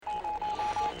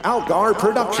Algar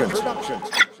Productions.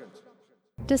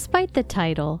 Despite the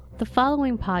title, the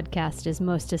following podcast is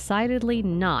most decidedly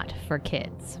not for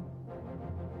kids.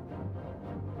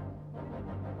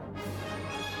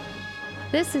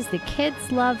 This is the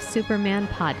Kids Love Superman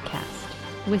podcast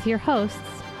with your hosts,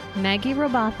 Maggie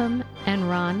Robotham and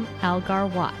Ron Algar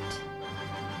Watt.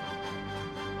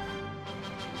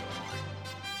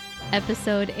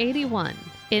 Episode 81,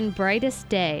 In Brightest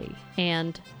Day,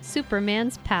 and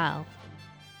Superman's Pal.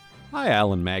 Hi,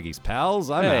 Al and Maggie's pals.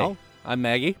 I'm Al. I'm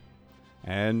Maggie.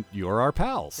 And you're our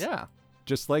pals. Yeah.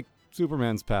 Just like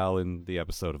Superman's pal in the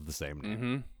episode of the same name.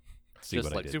 Mm-hmm. See Just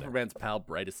what I like did Superman's pal,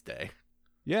 Brightest Day. there.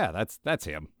 Yeah, that's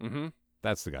him. Mm-hmm.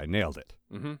 That's the guy. Nailed it.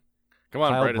 Mm-hmm. Come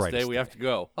on, Pal Brightest Day, we have to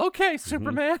go. Okay,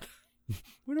 Superman.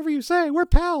 Whatever you say, we're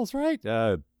pals, right?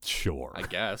 Sure. I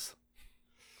guess.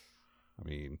 I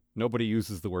mean, nobody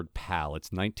uses the word pal.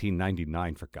 It's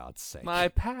 1999, for God's sake. My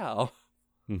pal.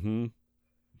 Mm-hmm.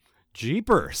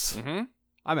 Jeepers. Mm-hmm.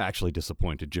 I'm actually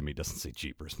disappointed Jimmy doesn't say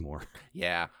Jeepers more.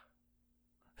 Yeah.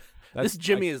 That's- This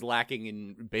Jimmy is lacking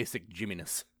in basic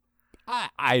Jimminess.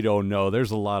 I don't know.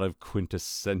 There's a lot of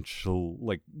quintessential,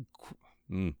 I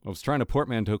was trying to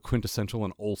portmanteau quintessential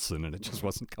and Olsen, and it just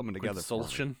wasn't coming together. for me.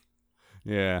 Quintessential.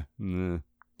 Yeah.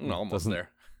 Almost Doesn't- there.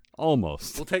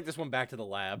 Almost. We'll take this one back to the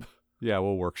lab. Yeah,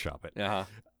 we'll workshop it. Uh-huh.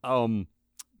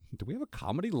 Do we have a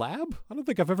comedy lab? I don't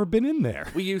think I've ever been in there.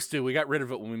 We used to. We got rid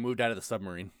of it when we moved out of the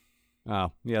submarine.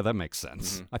 Oh, yeah, that makes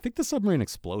sense. Mhm. I think the submarine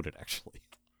exploded, actually.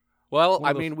 Well, One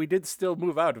I of those- mean, we did still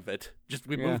move out of it. Just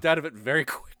we Yeah. moved out of it very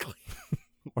quickly.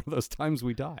 One of those times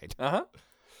we died. Uh-huh.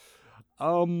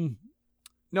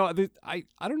 No, I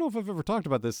don't know if I've ever talked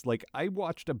about this. Like, I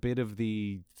watched a bit of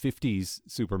the 50s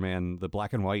Superman, the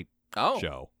black and white Oh.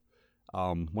 show.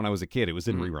 When I was a kid, it was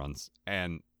in Mhm. reruns,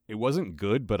 and it wasn't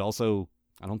good, but also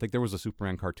I don't think there was a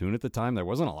Superman cartoon at the time. There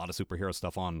wasn't a lot of superhero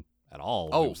stuff on at all.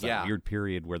 Oh, It was that yeah. weird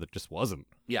period where there just wasn't.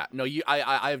 Yeah, no,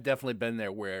 I've definitely been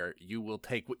there where you will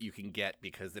take what you can get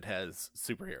because it has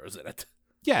superheroes in it.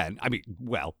 Yeah, and I mean,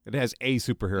 well, it has a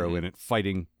superhero Mhm. in it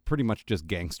fighting pretty much just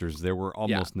gangsters. There were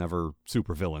almost never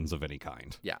supervillains of any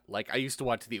kind. Yeah, like I used to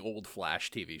watch the old Flash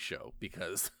TV show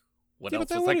because what Yeah, but else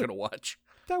that was I would've- going to watch?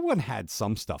 That one had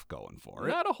some stuff going for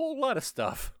it. Not a whole lot of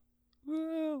stuff.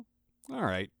 Well, all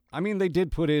right. I mean, they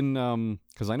did put in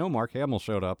because I know Mark Hamill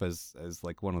showed up as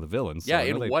like one of the villains. so Yeah,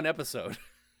 I know in one episode.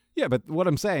 Yeah, but what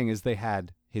I'm saying is they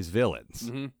had his villains.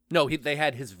 Mm-hmm. No, they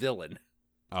had his villain.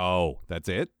 Oh, that's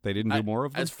it? They didn't do more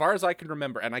of them? As far as I can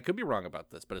remember, and I could be wrong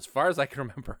about this, but as far as I can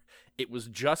remember, it was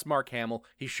just Mark Hamill.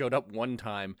 He showed up one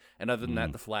time, and other than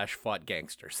that, the Flash fought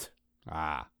gangsters.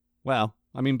 Ah. Well,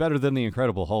 I mean, better than the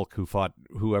Incredible Hulk who fought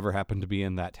whoever happened to be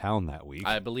in that town that week.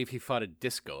 I believe he fought a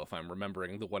disco, if I'm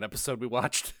remembering the one episode we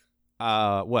watched.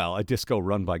 Well, a disco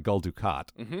run by Gul Dukat.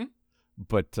 Mm-hmm.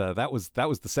 But that was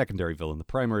the secondary villain. The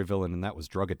primary villain, and that was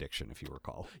drug addiction, if you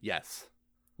recall. Yes.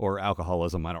 Or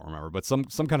alcoholism, I don't remember, but some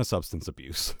kind of substance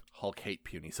abuse. Hulk hate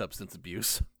puny substance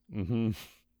abuse. Mm-hmm.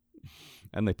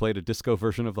 And they played a disco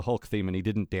version of the Hulk theme, and he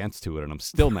didn't dance to it, and I'm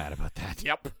still mad about that.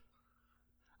 Yep.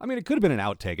 I mean, it could have been an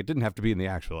outtake. It didn't have to be in the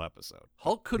actual episode.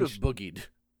 Hulk could have boogied.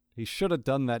 He should have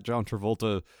done that John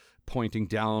Travolta pointing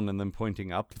down and then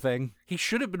pointing up thing. He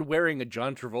should have been wearing a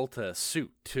John Travolta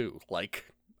suit, too.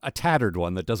 Like, A tattered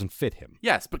one that doesn't fit him.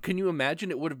 yes, but can you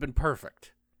imagine? It would have been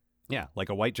perfect. Yeah, like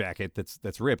a white jacket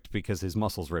that's ripped because his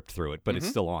muscles ripped through it, but it's Mhm.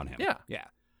 still on him. Yeah. Yeah.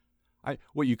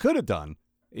 What you could have done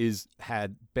is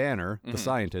had Banner, the Mhm.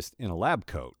 scientist, in a lab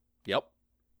coat, Yep.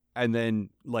 and then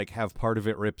like have part of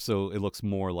it ripped so it looks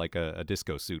more like a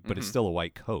disco suit, but it's Mhm. still a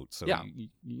white coat. So Yeah.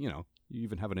 you know, you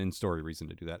even have an in-story reason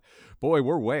to do that. Boy,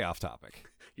 we're way off topic.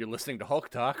 You're listening to Hulk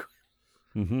talk.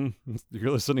 Mm-hmm.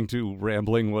 You're listening to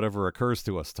rambling whatever occurs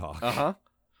to us talk. Uh-huh.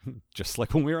 Just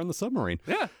like when we were on the submarine.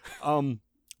 Yeah.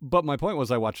 But my point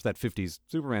was I watched that 50s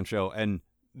Superman show, and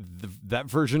that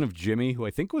version of Jimmy, who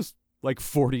I think was like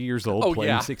 40 years old, Oh, playing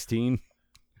yeah. 16,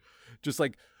 just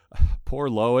like poor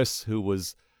Lois, who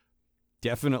was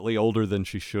definitely older than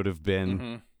she should have been.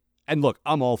 Mm-hmm. And look,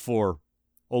 I'm all for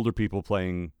older people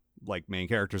playing like main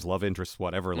characters, love interests,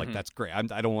 whatever. Like, Mhm. that's great. I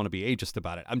don't want to be ageist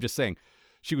about it. I'm just saying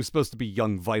she was supposed to be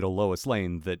young, vital Lois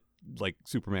Lane that like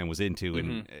Superman was into,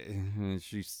 and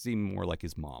she seemed more like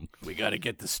his mom. We gotta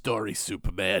get the story,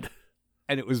 Superman.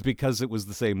 And it was because it was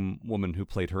the same woman who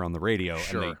played her on the radio,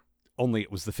 Sure. and only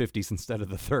it was the 50s instead of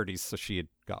the 30s, so she had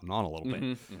gotten on a little bit.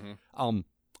 Mm-hmm.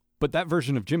 But that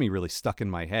version of Jimmy really stuck in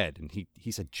my head, and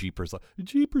he said "Jeepers,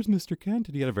 Jeepers, Mr. Kent,"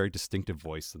 and he had a very distinctive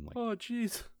voice, and like, Oh,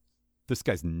 jeez. this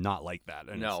guy's not like that.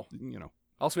 And No. it's, you know,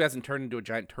 Also, he hasn't turned into a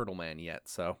giant turtle man yet,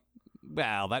 so.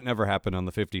 well, that never happened on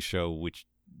the 50s show, which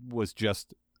was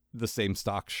just the same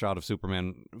stock shot of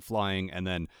Superman flying and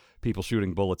then people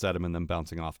shooting bullets at him and then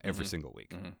bouncing off every single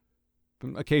week.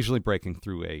 Occasionally breaking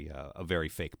through a very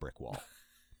fake brick wall.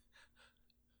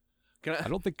 Can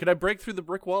I break through the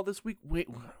brick wall this week? We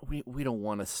don't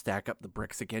want to stack up the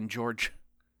bricks again, George.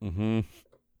 Mm-hmm.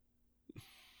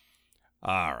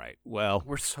 All right. Well,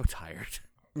 we're so tired.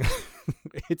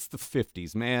 It's the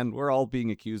 50s, man. We're all being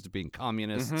accused of being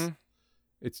communists.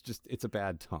 It's a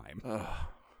bad time.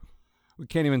 We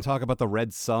can't even talk about the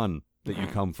red sun that you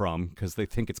come from because they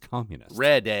think it's communist.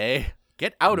 Red, eh?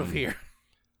 Get out of here.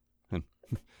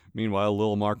 Meanwhile,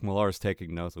 little Mark Millar's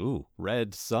taking notes. Ooh,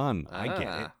 red sun. I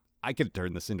get it. I could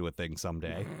turn this into a thing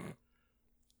someday.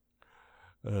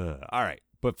 All right.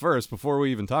 But first, before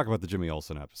we even talk about the Jimmy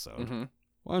Olsen episode,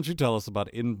 why don't you tell us about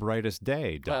In Brightest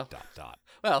Day, ...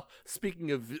 Well,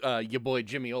 speaking of your boy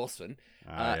Jimmy Olsen,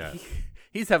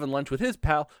 he's having lunch with his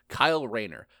pal Kyle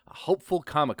Rayner, a hopeful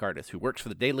comic artist who works for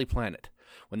the Daily Planet,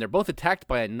 when they're both attacked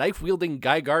by a knife-wielding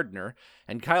Guy Gardner,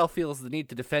 and Kyle feels the need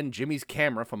to defend Jimmy's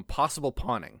camera from possible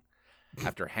pawning.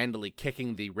 After handily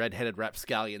kicking the red-headed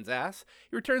rapscallion's ass,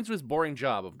 he returns to his boring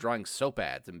job of drawing soap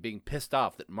ads and being pissed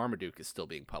off that Marmaduke is still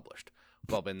being published.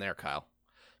 Well, been there, Kyle.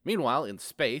 Meanwhile, in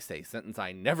space, a sentence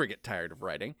I never get tired of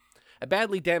writing, a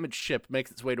badly damaged ship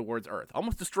makes its way towards Earth,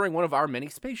 almost destroying one of our many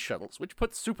space shuttles, which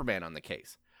puts Superman on the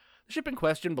case. The ship in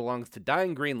question belongs to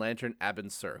dying Green Lantern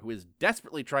Abin Sur, who is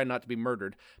desperately trying not to be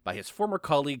murdered by his former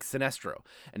colleague Sinestro,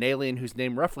 an alien whose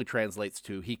name roughly translates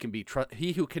to he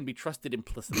who can be trusted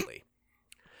implicitly.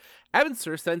 Abin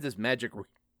Sur sends his magic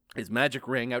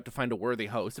ring out to find a worthy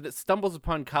host, and it stumbles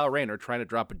upon Kyle Rayner trying to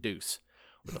drop a deuce.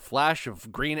 With a flash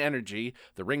of green energy,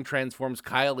 the ring transforms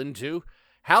Kyle into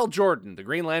Hal Jordan, the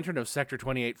Green Lantern of Sector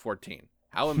 2814.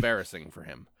 How embarrassing for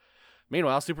him.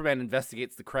 Meanwhile, Superman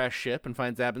investigates the crashed ship and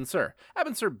finds Abin Sur.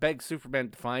 Abin Sur begs Superman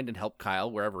to find and help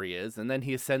Kyle wherever he is, and then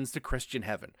he ascends to Christian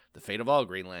heaven, the fate of all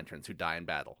Green Lanterns who die in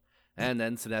battle. And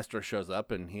then Sinestro shows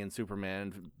up, and he and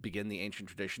Superman begin the ancient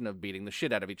tradition of beating the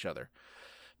shit out of each other.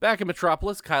 Back in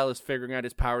Metropolis, Kyle is figuring out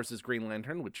his powers as Green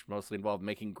Lantern, which mostly involve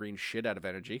making green shit out of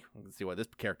energy. You can see why this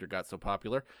character got so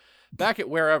popular. Back at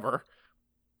Wherever,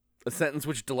 a sentence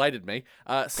which delighted me,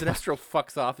 Sinestro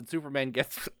fucks off, and Superman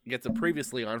gets a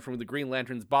previously on from the Green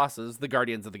Lantern's bosses, the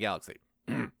Guardians of the Galaxy.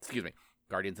 Excuse me.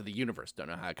 Guardians of the Universe. Don't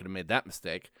know how I could have made that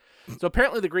mistake. So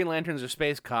apparently the Green Lanterns are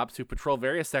space cops who patrol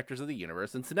various sectors of the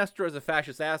universe, and Sinestro is a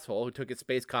fascist asshole who took his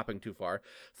space copping too far,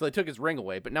 so they took his ring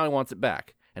away, but now he wants it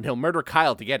back, and he'll murder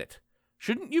Kyle to get it.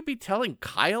 Shouldn't you be telling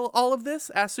Kyle all of this?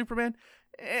 Asked Superman.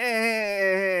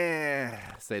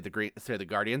 Say the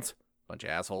Guardians. Bunch of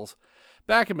assholes.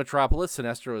 Back in Metropolis,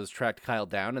 Sinestro has tracked Kyle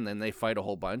down, and then they fight a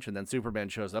whole bunch, and then Superman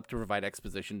shows up to provide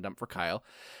exposition dump for Kyle,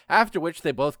 after which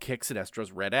they both kick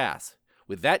Sinestro's red ass.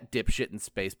 With that dipshit in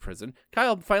space prison,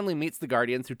 Kyle finally meets the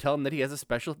Guardians, who tell him that he has a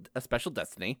special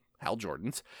destiny, Hal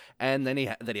Jordan's, and then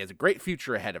that he has a great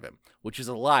future ahead of him, which is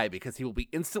a lie because he will be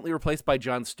instantly replaced by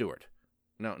Jon Stewart.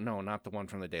 No, not the one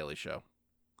from The Daily Show.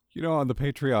 You know, on the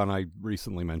Patreon, I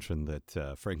recently mentioned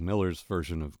that Frank Miller's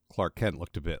version of Clark Kent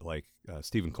looked a bit like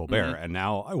Stephen Colbert, and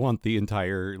now I want the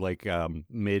entire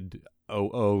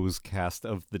mid-00s cast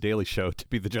of The Daily Show to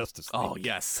be the Justice League. Oh,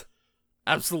 yes.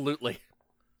 Absolutely.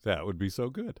 That would be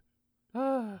so good.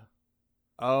 Sorry,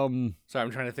 I'm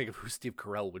trying to think of who Steve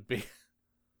Carell would be.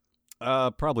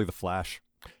 Probably the Flash.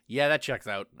 Yeah, that checks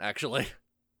out, actually.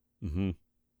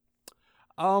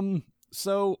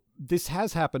 So this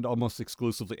has happened almost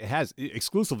exclusively. It has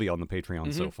exclusively on the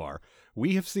Patreon so far.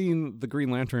 We have seen the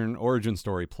Green Lantern origin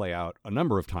story play out a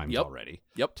number of times already.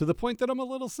 Yep. To the point that I'm a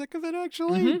little sick of it,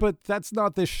 actually. But that's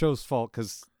not this show's fault,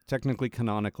 because technically,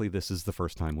 canonically, this is the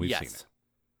first time we've seen it.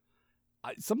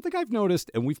 Something I've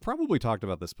noticed, and we've probably talked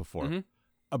about this before,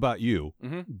 about you,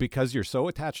 because you're so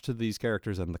attached to these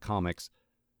characters and the comics,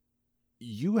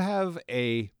 you have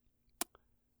I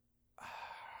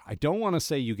don't want to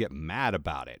say you get mad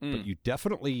about it, but you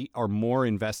definitely are more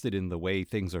invested in the way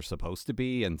things are supposed to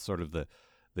be and sort of the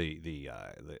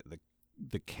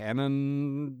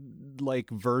canon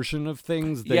version of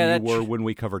things than you were when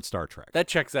we covered Star Trek. That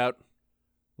checks out.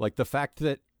 Like the fact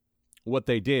that what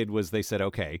they did was they said,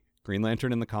 okay, Green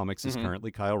Lantern in the comics is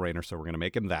currently Kyle Rayner, so we're going to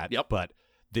make him that. Yep. But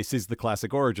this is the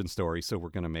classic origin story, so we're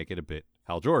going to make it a bit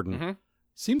Hal Jordan.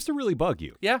 Seems to really bug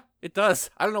you. Yeah, it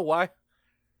does. I don't know why.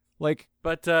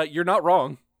 But you're not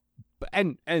wrong.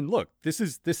 And look, this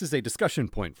is a discussion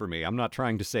point for me. I'm not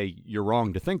trying to say you're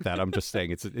wrong to think that. I'm just saying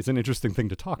it's an interesting thing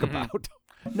to talk about.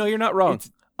 No, you're not wrong.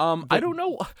 I don't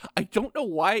know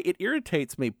why it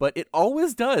irritates me, but it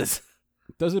always does.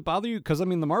 Does it bother you? Because, I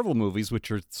mean, the Marvel movies,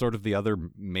 which are sort of the other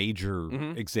major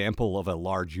example of a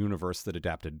large universe that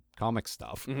adapted comic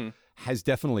stuff, has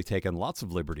definitely taken lots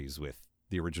of liberties with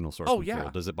the original source material.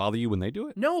 Does it bother you when they do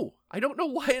it? No, I don't know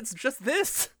why it's just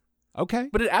this. Okay.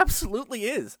 But it absolutely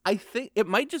is. I think it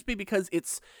might just be because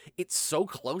it's so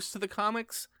close to the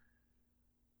comics.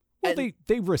 Well,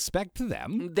 they respect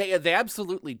them. They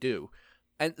absolutely do.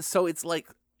 And so it's like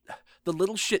the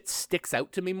little shit sticks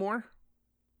out to me more.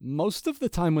 Most of the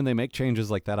time when they make changes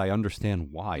like that, I understand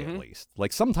why, at least.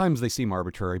 Like, sometimes they seem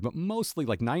arbitrary, but mostly,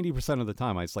 like, 90% of the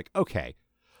time, it's like, okay.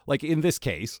 Like, in this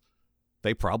case,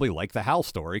 they probably like the Hal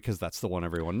story because that's the one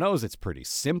everyone knows. It's pretty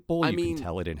simple. You can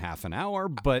tell it in half an hour,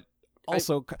 but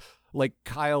also, like,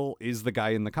 Kyle is the guy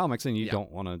in the comics, and you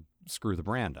don't want to screw the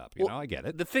brand up. You know, I get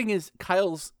it. The thing is,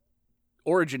 Kyle's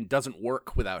origin doesn't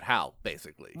work without Hal,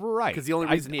 basically. Right. Because the only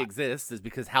reason he exists is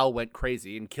because Hal went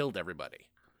crazy and killed everybody.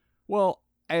 Well,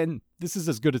 and this is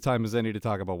as good a time as any to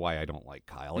talk about why I don't like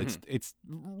Kyle. It's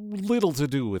little to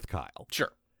do with Kyle.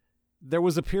 Sure. There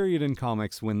was a period in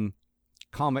comics when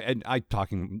and I'm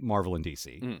talking Marvel and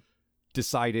DC,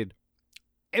 decided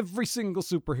every single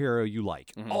superhero you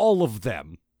like, all of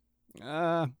them,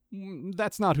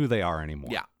 that's not who they are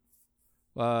anymore.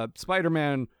 Yeah.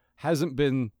 Spider-Man hasn't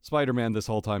been Spider-Man this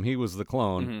whole time. He was the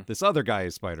clone. This other guy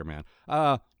is Spider-Man.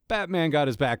 Batman got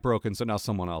his back broken, so now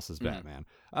someone else is Batman.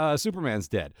 Superman's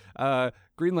dead.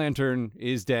 Green Lantern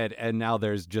is dead, and now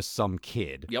there's just some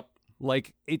kid. Yep.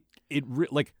 Like,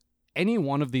 like, any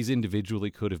one of these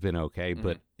individually could have been okay,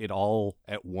 but it all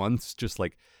at once, just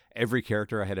like every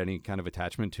character I had any kind of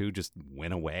attachment to just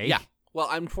went away. Yeah. Well,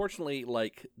 unfortunately,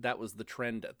 like, that was the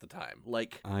trend at the time.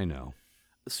 Like, I know.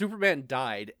 Superman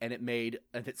died, and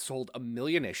it sold 1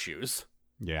 million issues.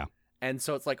 Yeah. And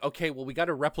so it's like, okay, well, we got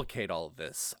to replicate all of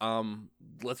this.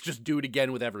 Let's just do it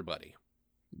again with everybody.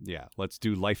 Yeah, let's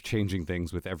do life-changing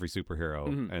things with every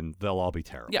superhero, and they'll all be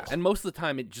terrible. Yeah, and most of the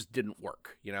time it just didn't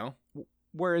work, you know?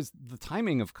 Whereas the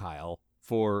timing of Kyle,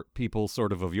 for people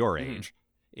sort of your age,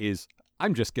 is,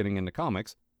 I'm just getting into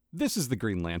comics. This is the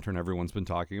Green Lantern everyone's been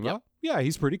talking about. Yep. Yeah,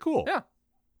 he's pretty cool. Yeah.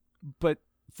 But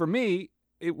for me,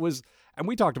 it was, and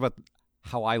we talked about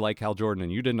how I like Hal Jordan,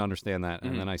 and you didn't understand that.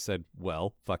 And then I said,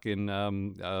 well, fucking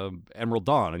Emerald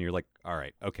Dawn. And you're like, all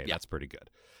right, okay, that's pretty good.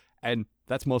 And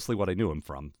that's mostly what I knew him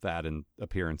from, that and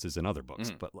appearances in other books,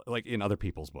 but like in other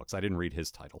people's books. I didn't read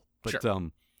his title. But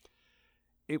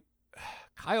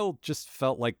Kyle just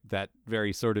felt like that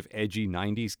very sort of edgy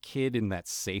 90s kid in that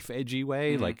safe, edgy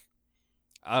way. Like,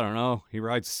 I don't know, he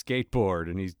rides skateboard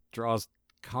and he draws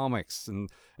comics. And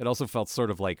it also felt sort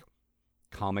of like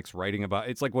comics writing about,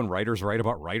 it's like when writers write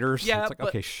about writers. Yeah, it's like,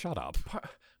 okay, shut up.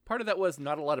 Part of that was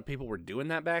not a lot of people were doing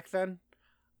that back then.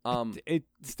 It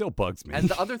still bugs me. And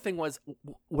the other thing was,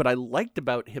 what I liked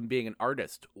about him being an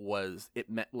artist was it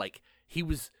meant, like, he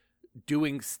was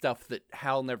doing stuff that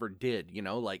Hal never did, you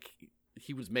know, like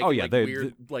he was making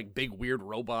big weird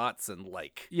robots and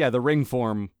like the ring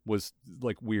form was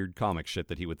like weird comic shit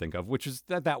that he would think of, which is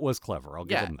that was clever. I'll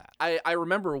give him that. I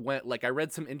remember when, like, I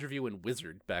read some interview in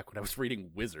Wizard back when I was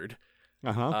reading Wizard,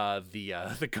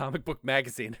 the comic book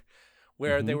magazine,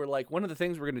 where they were like, one of the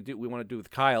things we want to do with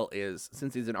Kyle is,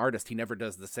 since he's an artist, he never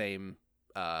does the same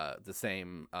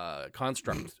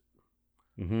construct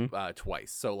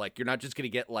twice. So, like, you're not just going to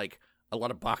get, like, a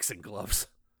lot of boxing gloves.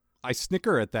 I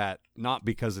snicker at that, not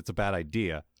because it's a bad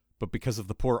idea, but because of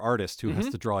the poor artist who has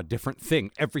to draw a different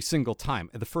thing every single time.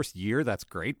 And the first year, that's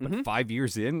great, but 5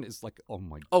 years in is like, oh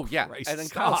my Christ, and then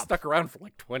stop. Kyle stuck around for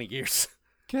like 20 years.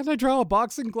 Can't I draw a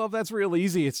boxing glove? That's real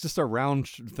easy. It's just a round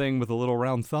thing with a little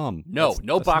round thumb. No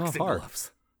boxing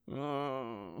gloves. We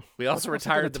also What's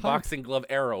retired the boxing glove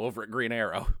Arrow over at Green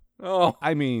Arrow. Oh,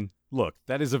 I mean, look,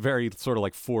 that is a very sort of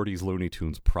like 40s Looney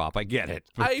Tunes prop. I get it.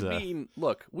 But, I mean,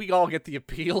 look, we all get the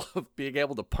appeal of being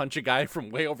able to punch a guy from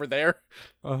way over there.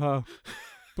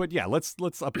 But yeah, let's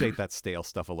update that stale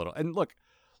stuff a little. And look,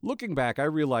 looking back, I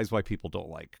realize why people don't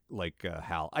like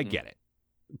Hal. I get it.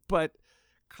 But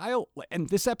Kyle, and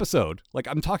this episode, like,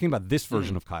 I'm talking about this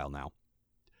version of Kyle now.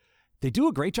 They do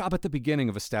a great job at the beginning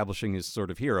of establishing his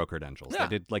sort of hero credentials. Yeah.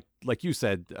 They did, like you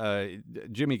said,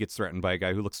 Jimmy gets threatened by a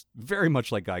guy who looks very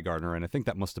much like Guy Gardner, and I think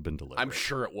that must have been deliberate. I'm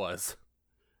sure it was.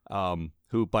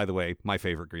 Who, by the way, my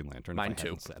favorite Green Lantern. Mine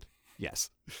too. Said.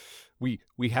 Yes. We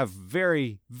have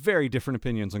very, very different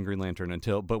opinions on Green Lantern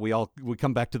but we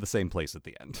come back to the same place at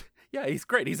the end. Yeah, he's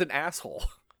great. He's an asshole.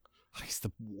 He's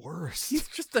the worst. He's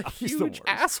just a huge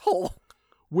asshole.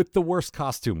 With the worst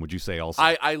costume, would you say? Also,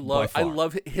 I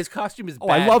love his costume is bad,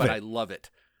 I love it. I love it.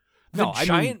 The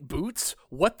giant boots.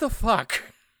 What the fuck?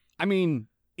 I mean,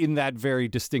 in that very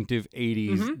distinctive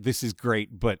 80s, this is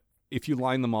great. But if you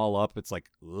line them all up, it's like,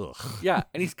 ugh. Yeah,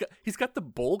 and he's got the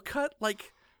bowl cut.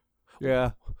 Like,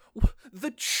 yeah.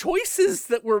 The choices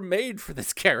that were made for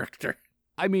this character.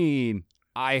 I mean,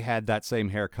 I had that same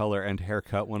hair color and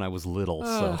haircut when I was little,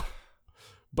 so.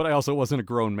 But I also wasn't a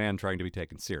grown man trying to be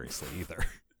taken seriously either.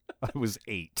 I was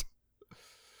 8.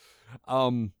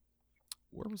 Where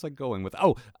was I going with?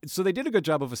 Oh, so they did a good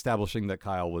job of establishing that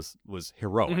Kyle was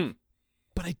heroic. Mm-hmm.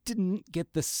 But I didn't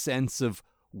get the sense of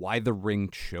why the ring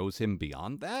chose him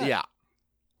beyond that. Yeah.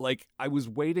 Like, I was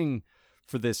waiting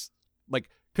for this, like,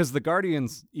 because the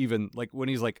Guardians even, like, when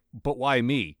he's like, but why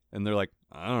me? And they're like,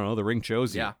 I don't know, the ring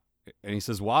chose you. Yeah. And he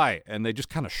says, why? And they just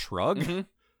kind of shrug. Mm-hmm.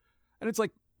 And it's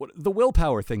like, what, the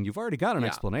willpower thing, you've already got an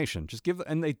explanation. Just give,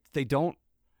 and they don't,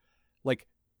 like,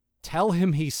 tell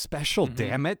him he's special,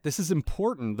 damn it. This is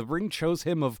important. The ring chose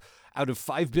him out of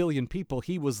 5 billion people.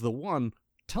 He was the one.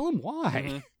 Tell him why.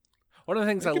 Mm-hmm. One of the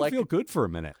things I like feel good for a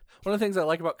minute. One of the things I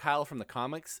like about Kyle from the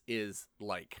comics is,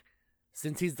 like,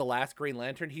 since he's the last Green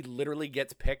Lantern, he literally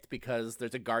gets picked because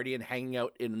there's a Guardian hanging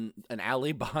out in an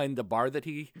alley behind the bar that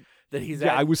he's at.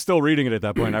 Yeah, I was still reading it at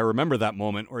that point. I remember that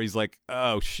moment where he's like,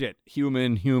 "Oh shit,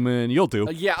 human, you'll do."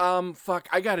 Fuck,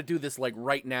 I got to do this like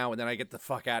right now, and then I get the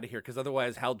fuck out of here because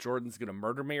otherwise Hal Jordan's gonna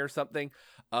murder me or something.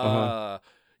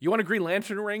 You want a Green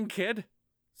Lantern ring, kid?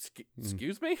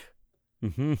 Excuse me?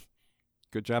 Mm-hmm.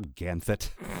 Good job,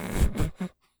 Ganthet.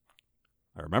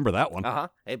 I remember that one.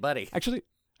 Hey, buddy. Actually,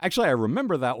 I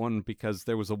remember that one because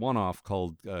there was a one-off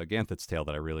called Ganthet's Tale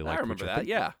that I really liked. I remember that,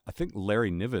 yeah. I think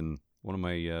Larry Niven, one of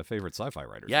my favorite sci-fi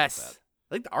writers. Yes.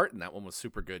 I think the art in that one was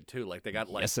super good, too. Like, they got,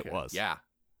 like... Yes, it was. Yeah.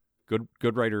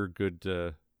 Good writer,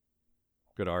 good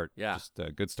art. Yeah. Just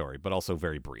a good story, but also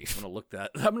very brief. I'm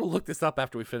gonna look this up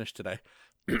after we finish today.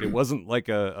 It wasn't like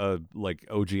a like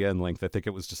OGN length. I think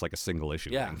it was just like a single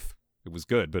issue length. It was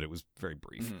good, but it was very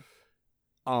brief.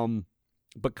 Mm-hmm.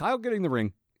 But Kyle getting the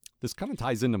ring, this kind of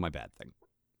ties into my bad thing.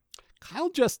 Kyle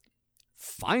just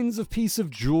finds a piece of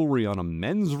jewelry on a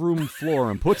men's room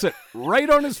floor and puts it right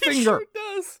on his finger. He sure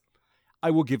does.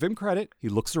 I will give him credit. He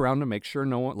looks around to make sure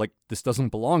no one, like, this doesn't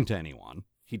belong to anyone.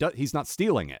 He's not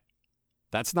stealing it.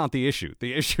 That's not the issue.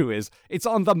 The issue is it's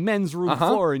on the men's room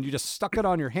floor and you just stuck it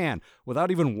on your hand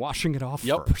without even washing it off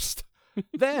first.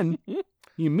 Then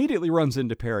he immediately runs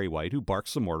into Perry White, who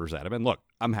barks some orders at him. And look,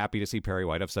 I'm happy to see Perry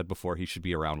White. I've said before he should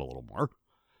be around a little more.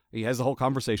 He has a whole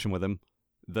conversation with him,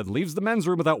 then leaves the men's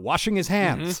room without washing his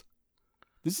hands. Mm-hmm.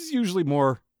 This is usually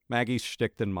more Maggie's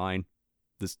shtick than mine,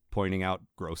 this pointing out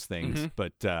gross things,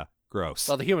 but gross.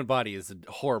 Well, the human body is a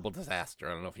horrible disaster.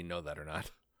 I don't know if you know that or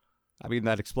not. I mean,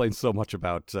 that explains so much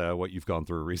about what you've gone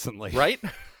through recently. Right?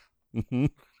 Mm-hmm.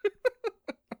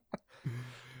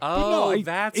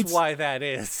 That's why that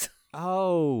is.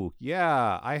 Oh,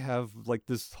 yeah. I have, like,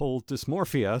 this whole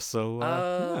dysmorphia, so...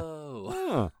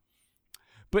 Yeah.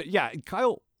 But, yeah,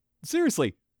 Kyle,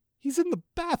 seriously, he's in the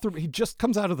bathroom. He just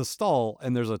comes out of the stall,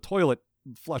 and there's a toilet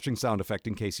flushing sound effect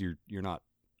in case you're not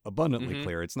abundantly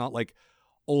clear. It's not like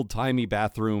old-timey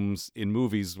bathrooms in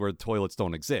movies where toilets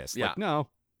don't exist. Yeah. Like, no,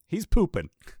 he's pooping.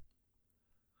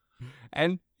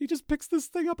 And he just picks this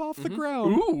thing up off the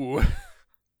ground. Ooh.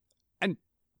 And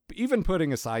even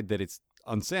putting aside that it's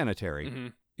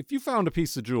unsanitary, if you found a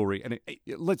piece of jewelry and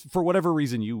let's, for whatever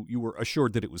reason you were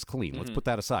assured that it was clean, let's put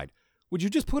that aside. Would you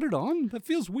just put it on? That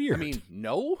feels weird. I mean,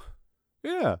 no.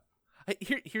 Yeah.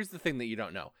 Here's the thing that you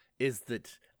don't know is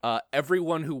that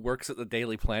everyone who works at the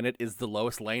Daily Planet is the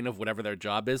Lois Lane of whatever their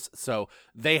job is. So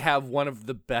they have one of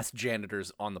the best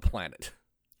janitors on the planet,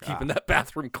 keeping that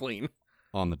bathroom clean.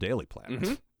 On the Daily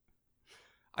Planet.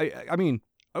 I mean,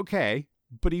 okay,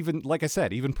 but even, like I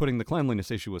said, even putting the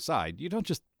cleanliness issue aside, you don't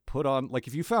just put on, like,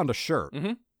 if you found a shirt,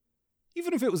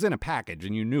 even if it was in a package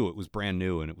and you knew it was brand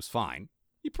new and it was fine,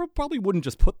 you probably wouldn't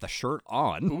just put the shirt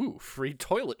on. Ooh, free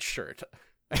toilet shirt.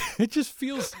 It just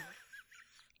feels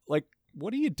like,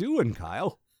 what are you doing,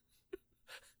 Kyle?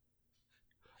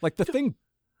 Like, the thing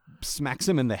smacks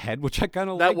him in the head, which I kind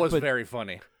of like. That was very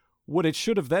funny. What it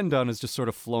should have then done is just sort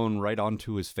of flown right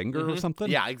onto his finger or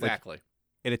something. Yeah, exactly. Like,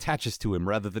 it attaches to him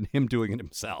rather than him doing it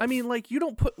himself. I mean, like, you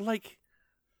don't put, like,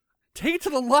 take it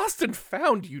to the lost and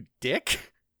found, you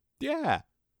dick. Yeah.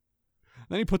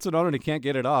 Then he puts it on and he can't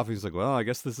get it off. He's like, well, I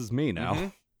guess this is me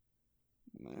now.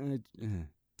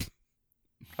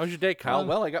 How was your day, Kyle?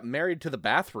 Well, I got married to the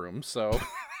bathroom, so.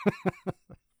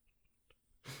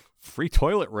 Free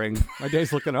toilet ring. My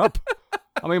day's looking up.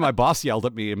 I mean, my boss yelled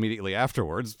at me immediately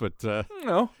afterwards, but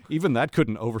no, even that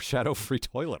couldn't overshadow free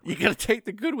toilet ring. You gotta take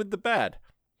the good with the bad.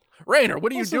 Rainer,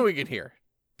 what are you doing in here?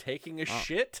 Taking a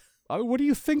shit? What do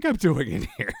you think I'm doing in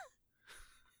here?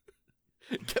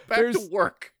 Get back to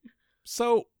work.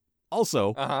 So,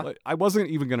 also, I wasn't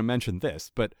even going to mention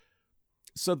this, but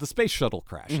so the space shuttle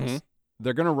crashes.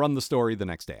 They're going to run the story the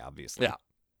next day, obviously. Yeah.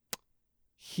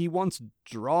 he wants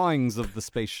drawings of the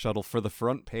space shuttle for the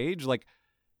front page. Like,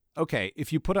 okay,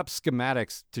 if you put up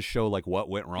schematics to show like what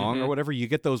went wrong or whatever, you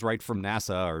get those right from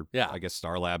NASA or I guess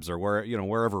Star Labs or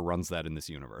wherever runs that in this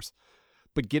universe.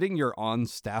 But getting your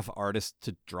on-staff artist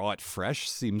to draw it fresh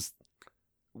seems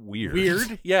weird.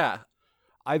 Weird, yeah.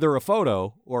 Either a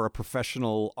photo or a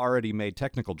professional, already made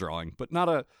technical drawing, but not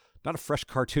a fresh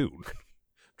cartoon.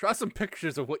 Draw some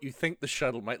pictures of what you think the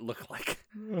shuttle might look like.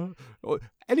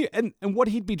 And what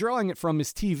he'd be drawing it from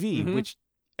is TV, which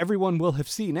everyone will have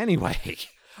seen anyway.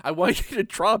 I want you to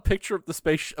draw a picture of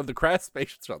the crashed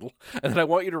space shuttle, and then I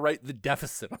want you to write the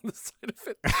deficit on the side of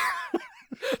it.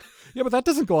 Yeah, but that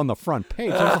doesn't go on the front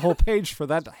page. There's a whole page for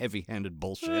that heavy-handed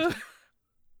bullshit.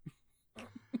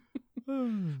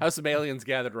 Have some aliens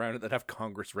gathered around it that have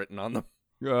Congress written on them.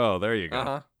 Oh, there you go.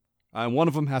 Uh-huh. One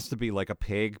of them has to be like a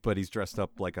pig, but he's dressed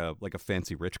up like a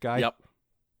fancy rich guy. Yep.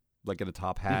 Like in a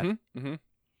top hat.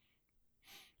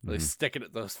 Really sticking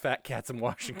at those fat cats in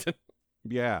Washington.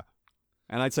 Yeah.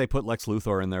 And I'd say put Lex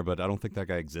Luthor in there, but I don't think that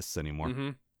guy exists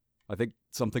anymore. I think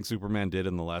something Superman did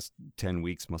in the last 10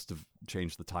 weeks must have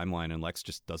changed the timeline, and Lex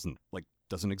just doesn't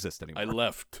exist anymore. I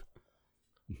left.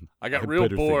 I got real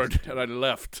bored, and I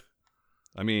left.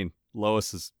 I mean,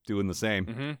 Lois is doing the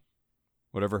same.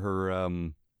 Whatever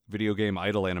her video game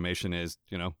idol animation is,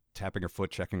 tapping her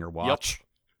foot, checking her watch.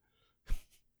 Yep.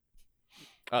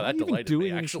 Oh, that delighted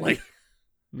me, actually.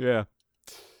 Yeah.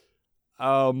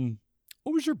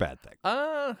 What was your bad thing?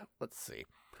 Let's see.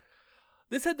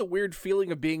 This had the weird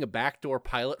feeling of being a backdoor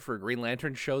pilot for a Green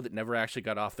Lantern show that never actually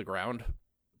got off the ground.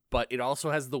 But it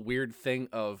also has the weird thing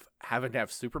of having to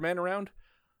have Superman around.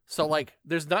 So, like,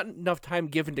 there's not enough time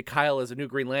given to Kyle as a new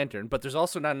Green Lantern, but there's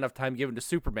also not enough time given to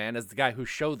Superman as the guy whose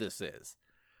show this is.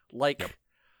 Like,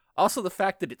 also the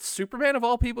fact that it's Superman of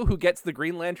all people who gets the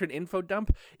Green Lantern info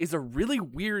dump is a really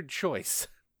weird choice.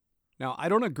 Now, I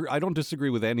don't disagree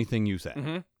with anything you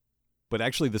said. But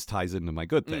actually this ties into my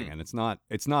good thing, and it's not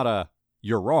a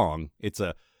you're wrong, it's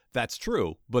a that's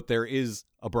true, but there is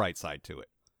a bright side to it.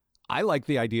 I like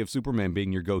the idea of Superman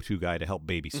being your go-to guy to help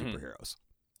baby superheroes.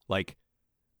 Like,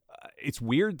 it's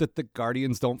weird that the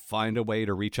Guardians don't find a way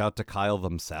to reach out to Kyle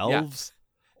themselves,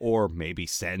 or maybe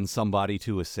send somebody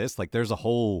to assist. Like, there's a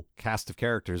whole cast of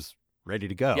characters ready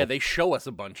to go. Yeah, they show us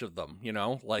a bunch of them,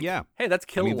 Like, hey, that's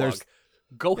Kilowog. I mean,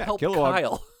 go help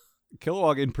Kyle.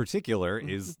 Kilowog in particular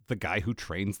is the guy who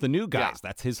trains the new guys.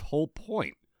 That's his whole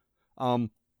point.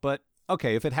 But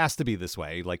okay, if it has to be this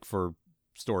way, like for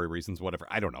story reasons, whatever,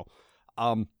 I don't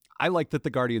know. I like that the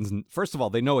Guardians, first of all,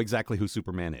 they know exactly who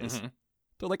Superman is.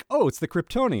 They're like, oh, it's the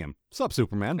Kryptonian. Sup,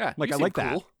 Superman? Yeah, like, I like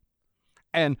that.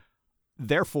 And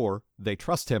therefore, they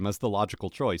trust him as the logical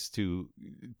choice to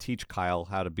teach Kyle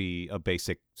how to be a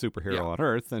basic superhero on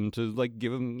Earth and to, like,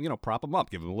 give him, prop him up,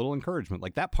 give him a little encouragement.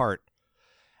 Like, that part.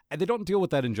 And they don't deal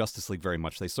with that in Justice League very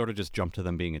much. They sort of just jump to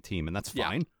them being a team, and that's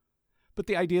fine. But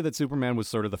the idea that Superman was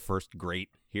sort of the first great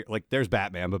hero, like, there's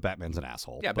Batman, but Batman's an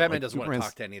asshole. Yeah, but, Batman like, doesn't want to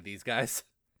talk to any of these guys.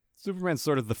 Superman's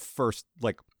sort of the first,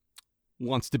 like,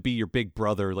 wants to be your big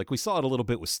brother. Like, we saw it a little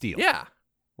bit with Steel. Yeah.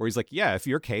 Where he's like, yeah, if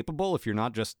you're capable, if you're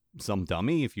not just some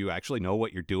dummy, if you actually know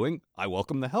what you're doing, I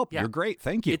welcome the help. You're great.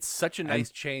 Thank you. It's such a nice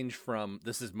change from,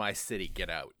 this is my city, get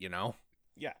out,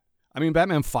 Yeah. I mean,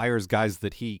 Batman fires guys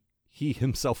that he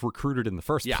himself recruited in the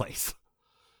first place,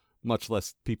 much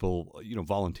less people,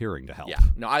 volunteering to help. Yeah,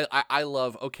 no, I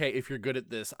love, okay, if you're good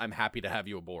at this, I'm happy to have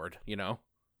you aboard,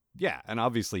 Yeah, and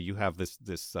obviously you have this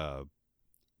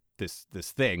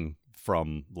thing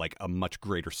from, like, a much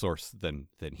greater source than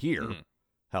here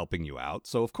helping you out.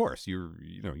 So of course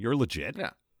you're legit.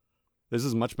 Yeah. This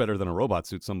is much better than a robot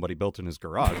suit somebody built in his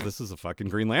garage. This is a fucking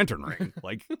Green Lantern ring.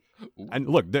 Like, and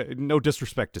look, no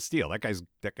disrespect to Steel. That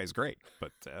guy's great.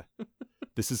 But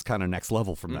this is kind of next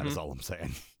level from that, is all I'm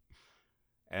saying.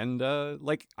 And I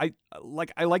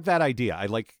like that idea.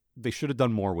 They should have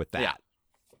done more with that. Yeah.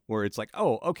 Where it's like,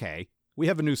 oh, okay, we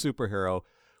have a new superhero.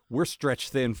 We're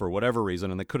stretched thin for whatever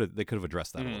reason, and they could have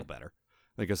addressed that a little better.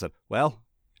 Like I said, well,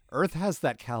 Earth has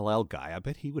that Kal-El guy. I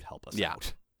bet he would help us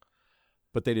out.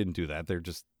 But they didn't do that. They're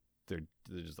just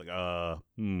like,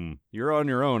 you're on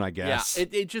your own, I guess. Yeah,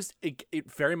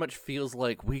 it very much feels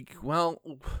like we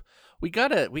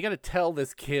gotta tell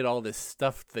this kid all this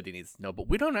stuff that he needs to know, but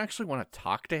we don't actually want to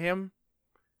talk to him.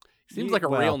 He seems like a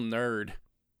real nerd.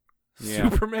 Yeah,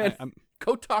 Superman,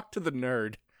 go talk to the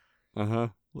nerd.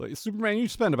 Like, Superman, you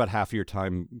spend about half of your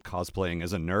time cosplaying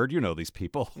as a nerd. You know these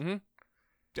people.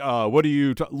 What do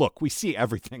you look? We see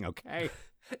everything. Okay,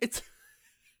 it's.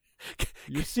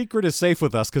 Your secret is safe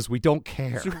with us because we don't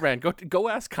care. Superman, go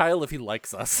ask Kyle if he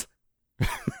likes us.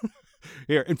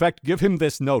 Here, in fact, give him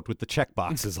this note with the check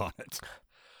boxes on it.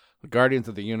 The Guardians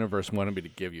of the Universe wanted me to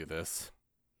give you this.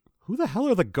 Who the hell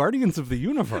are the Guardians of the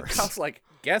Universe? I was like,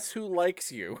 guess who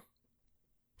likes you?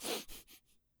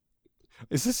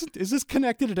 Is this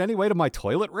connected in any way to my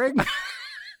toilet ring?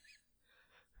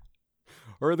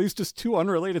 Or are these just two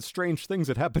unrelated strange things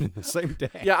that happen in the same day?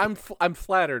 Yeah, I'm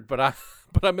flattered, but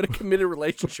I'm in a committed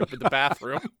relationship with the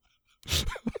bathroom.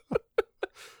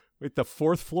 Wait, the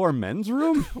fourth floor men's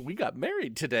room? We got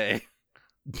married today.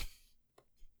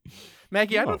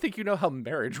 Maggie, I don't think you know how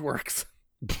marriage works.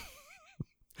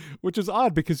 Which is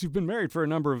odd because you've been married for a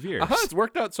number of years. It's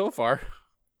worked out so far.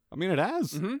 I mean, it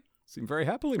has. Mm-hmm. Seem very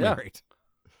happily married.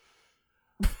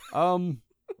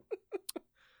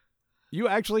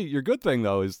 Your good thing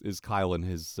though is Kyle and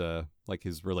his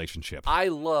his relationship. I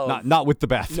love not with the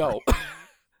bathroom. No,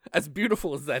 as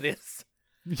beautiful as that is.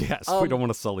 Yes, we don't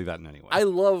want to sully that in any way. I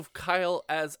love Kyle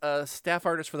as a staff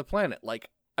artist for the Planet. Like,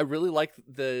 I really like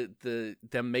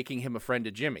them making him a friend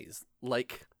of Jimmy's.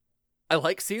 Like, I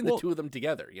like seeing the two of them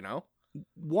together. You know,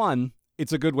 one,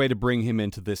 it's a good way to bring him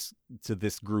into this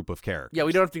group of characters. Yeah,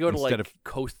 we don't have to go to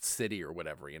Coast City or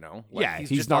whatever. You know,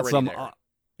 he's not some.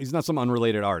 He's not some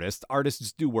unrelated artist.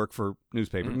 Artists do work for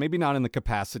newspapers. Mm-hmm. Maybe not in the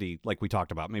capacity like we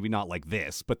talked about. Maybe not like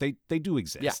this, but they do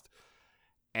exist. Yeah.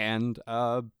 And,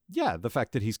 the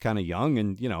fact that he's kind of young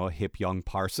and, a hip young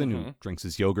parson who drinks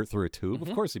his yogurt through a tube,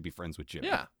 of course he'd be friends with Jimmy.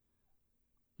 Yeah.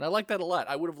 And I like that a lot.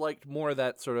 I would have liked more of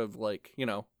that sort of I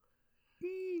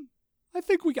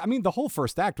think the whole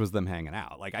first act was them hanging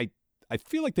out. Like, I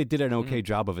feel like they did an okay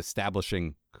job of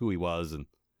establishing who he was and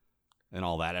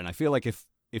all that. And I feel like if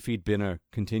he'd been a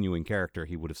continuing character,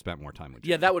 he would have spent more time with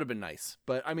Jimmy. Yeah, that would have been nice.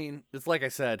 But, I mean, it's like I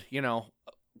said, I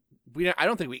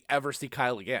don't think we ever see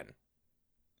Kyle again.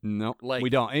 No,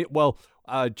 we don't. Well,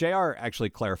 JR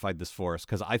actually clarified this for us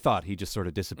because I thought he just sort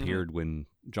of disappeared when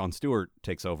Jon Stewart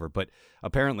takes over, but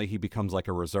apparently he becomes like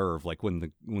a reserve. Like when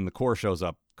the Corps shows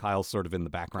up, Kyle's sort of in the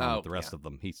background with the rest of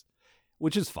them.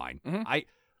 Which is fine.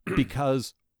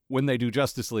 Because when they do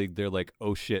Justice League, they're like,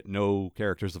 oh shit, no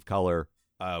characters of color.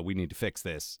 We need to fix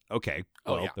this. Okay,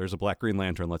 there's a Black Green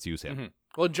Lantern. Let's use him. Mm-hmm.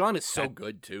 Well, John is so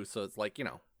good too, so it's like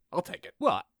I'll take it.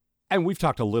 Well. And we've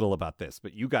talked a little about this,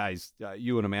 but you guys,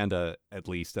 you and Amanda at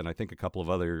least, and I think a couple of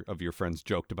other of your friends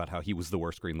joked about how he was the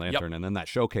worst Green Lantern, and then that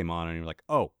show came on, and you're like,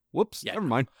 oh, whoops, never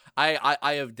mind.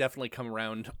 I have definitely come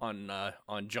around on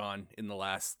John in the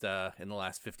last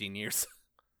 15 years.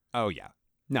 Oh yeah,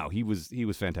 no, he was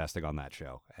fantastic on that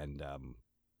show, and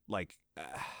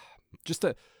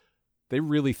they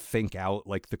really think out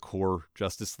like the core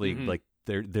Justice League, like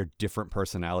their different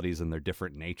personalities and their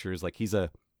different natures. Like he's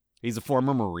a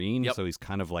former Marine, so he's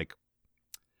kind of like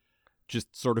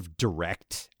just sort of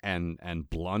direct and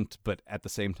blunt, but at the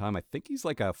same time, I think he's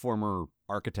like a former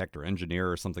architect or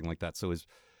engineer or something like that. So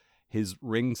his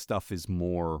ring stuff is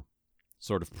more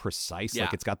sort of precise. Yeah.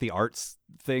 Like it's got the arts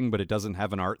thing, but it doesn't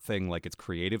have an art thing like it's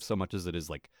creative so much as it is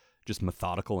like just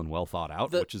methodical and well thought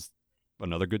out, which is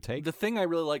another good take. The thing I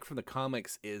really like from the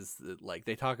comics is that, like,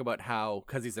 they talk about how,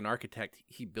 because he's an architect,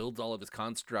 he builds all of his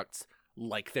constructs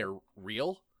like they're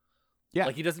real. Yeah.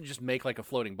 Like, he doesn't just make, like, a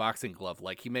floating boxing glove.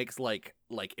 Like, he makes, like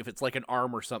if it's, like, an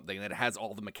arm or something, that it has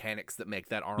all the mechanics that make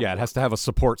that arm Yeah, work. It has to have a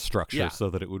support structure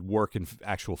so that it would work in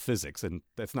actual physics, and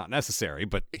that's not necessary,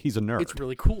 but he's a nerd. It's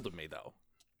really cool to me, though.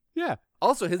 Yeah.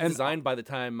 Also, his design by the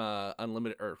time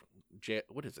Unlimited, or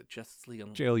what is it, Justice League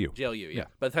Unlimited? JLU, yeah.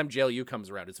 By the time JLU comes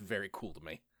around, it's very cool to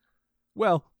me.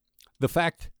 Well, the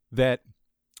fact that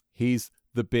he's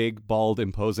the big, bald,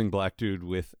 imposing black dude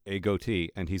with a goatee,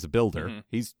 and he's a builder.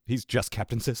 He's just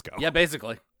Captain Sisko. Yeah,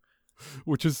 basically.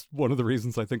 Which is one of the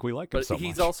reasons I think we like him so much. But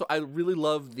he's also, I really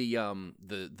love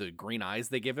the green eyes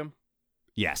they give him.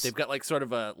 Yes. They've got like sort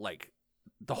of a, like,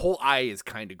 the whole eye is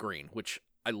kind of green, which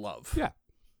I love. Yeah.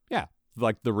 Yeah.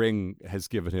 Like the ring has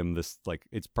given him this, like,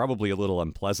 it's probably a little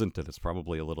unpleasant and it's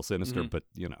probably a little sinister, but,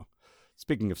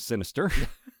 speaking of sinister.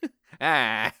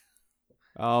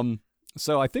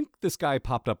 So I think this guy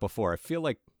popped up before. I feel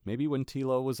like maybe when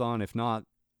Tilo was on, if not,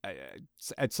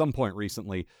 at some point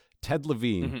recently, Ted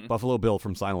Levine, Buffalo Bill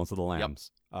from Silence of the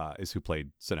Lambs, is who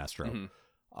played Sinestro.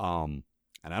 And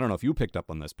I don't know if you picked up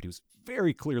on this, but he was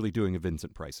very clearly doing a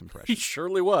Vincent Price impression. He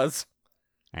surely was.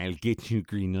 I'll get you,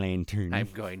 Green Lantern. I'm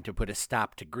going to put a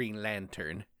stop to Green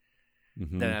Lantern.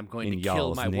 Then I'm going to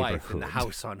kill my wife in the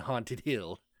house on Haunted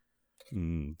Hill.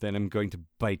 Then I'm going to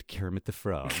bite Kermit the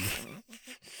Frog.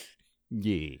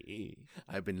 Yeah.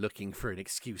 I've been looking for an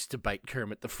excuse to bite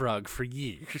Kermit the Frog for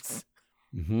years.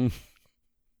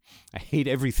 I hate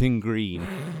everything green.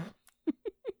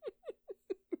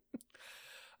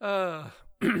 I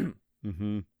do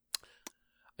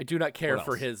not care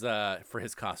for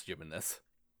his costume in this.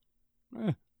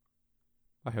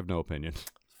 I have no opinion.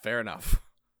 Fair enough.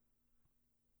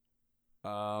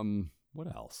 What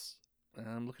else?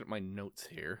 I'm looking at my notes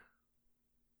here.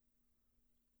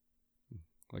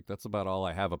 Like, that's about all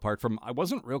I have, apart from I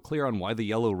wasn't real clear on why the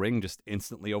yellow ring just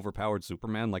instantly overpowered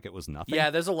Superman like it was nothing. Yeah,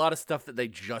 there's a lot of stuff that they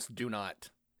just do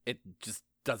not. It just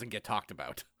doesn't get talked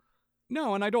about.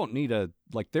 No, and I don't need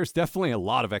there's definitely a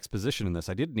lot of exposition in this.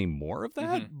 I didn't need more of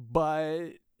that,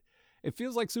 but it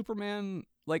feels like Superman,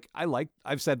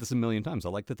 I've said this a million times, I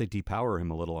like that they depower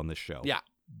him a little on this show. Yeah.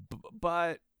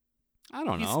 But, I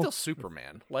don't know. He's still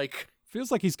Superman. Feels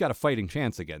like he's got a fighting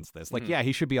chance against this. Yeah,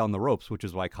 he should be on the ropes, which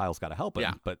is why Kyle's got to help him.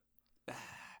 Yeah. But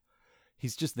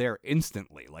he's just there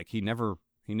instantly. He never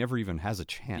even has a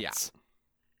chance. Yeah.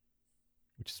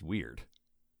 Which is weird.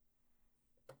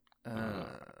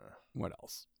 What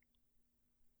else?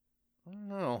 I don't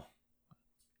know.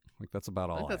 That's about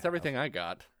all. I think that's everything I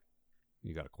got.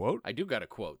 You got a quote? I do got a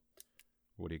quote.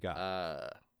 What do you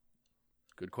got?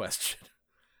 Good question.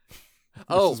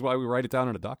 This is why we write it down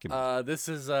in a document. This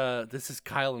is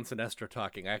Kyle and Sinestro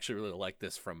talking. I actually really like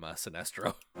this from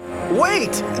Sinestro.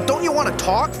 Wait! Don't you want to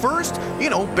talk first?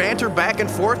 Banter back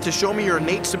and forth to show me your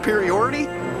innate superiority?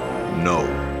 No.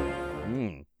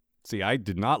 See, I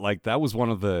did not like that. Was one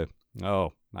of the...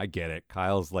 Oh, I get it.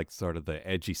 Kyle's sort of the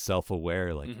edgy,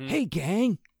 self-aware, hey,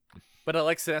 gang! But I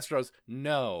like Sinestro's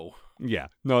no. Yeah.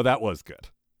 No, that was good.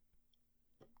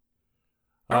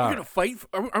 Aren't we going to fight?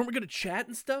 Aren't we going to chat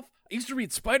and stuff? I used to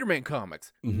read Spider-Man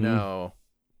comics. Mm-hmm. No.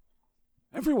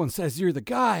 Everyone says you're the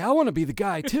guy. I want to be the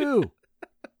guy, too.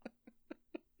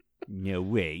 No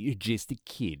way. You're just a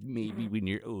kid. Maybe when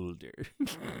you're older.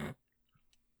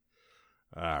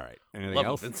 All right. Anything Love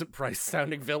else? Vincent Price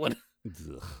sounding villain.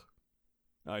 Ugh.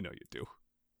 I know you do.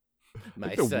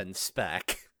 My son's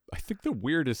Spock. I think the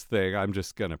weirdest thing, I'm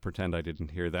just going to pretend I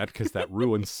didn't hear that because that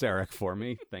ruined Sarek for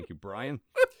me. Thank you, Brian.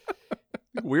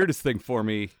 The weirdest thing for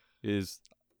me is,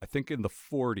 I think in the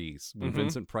 40s, when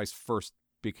Vincent Price first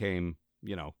became,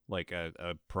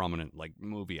 a prominent,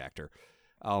 movie actor,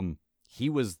 he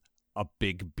was a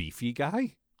big, beefy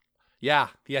guy. Yeah,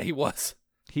 he was.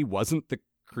 He wasn't the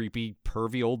creepy,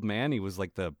 pervy old man. He was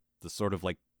the sort of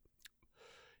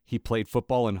he played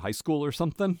football in high school or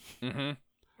something.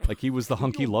 Mm-hmm. He was the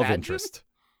hunky love interest.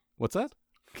 What's that?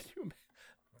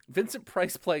 Vincent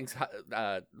Price playing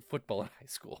football in high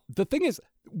school. The thing is,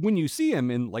 when you see him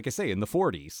in, like I say, in the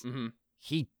 40s,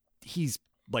 he's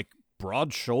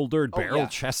broad-shouldered,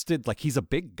 barrel-chested. He's a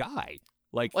big guy.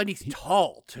 And he's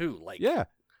tall too. Yeah,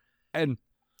 and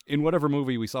in whatever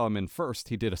movie we saw him in first,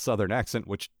 he did a Southern accent,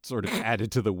 which sort of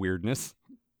added to the weirdness.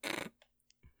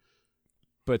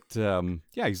 But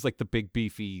he's the big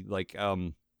beefy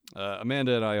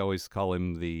Amanda and I always call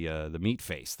him the meat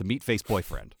face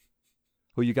boyfriend.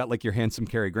 Who you got your handsome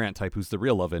Cary Grant type, who's the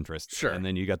real love interest. Sure. And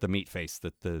then you got the meat face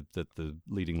that the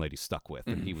leading lady stuck with,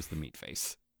 and he was the meat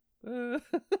face.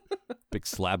 Big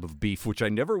slab of beef, which I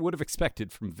never would have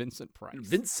expected from Vincent Price.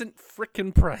 Vincent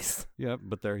frickin' Price. Yeah,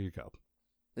 but there you go.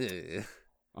 Ugh.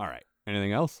 All right.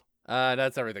 Anything else?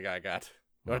 That's everything I got.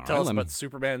 You want to tell us about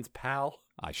Superman's pal?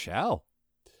 I shall.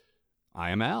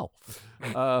 I am Al.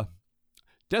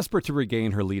 Desperate to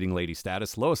regain her leading lady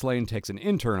status, Lois Lane takes an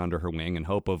intern under her wing in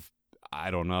hope of,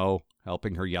 I don't know,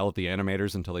 helping her yell at the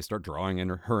animators until they start drawing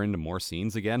her into more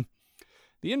scenes again.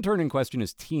 The intern in question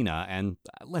is Tina, and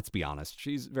let's be honest,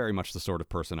 she's very much the sort of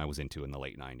person I was into in the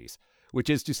late 90s, which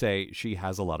is to say she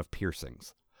has a lot of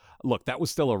piercings. Look, that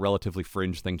was still a relatively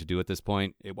fringe thing to do at this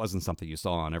point. It wasn't something you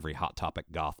saw on every Hot Topic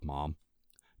goth mom.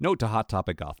 Note to Hot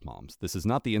Topic goth moms, this is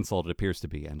not the insult it appears to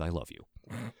be, and I love you.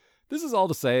 This is all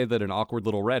to say that an awkward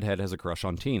little redhead has a crush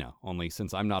on Tina, only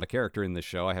since I'm not a character in this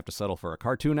show, I have to settle for a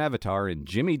cartoon avatar in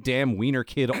Jimmy Damn Wiener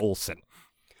Kid Olsen,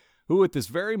 who at this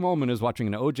very moment is watching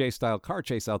an OJ-style car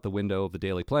chase out the window of the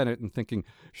Daily Planet and thinking,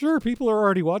 sure, people are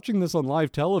already watching this on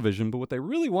live television, but what they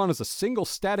really want is a single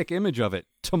static image of it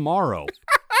tomorrow.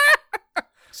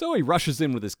 So he rushes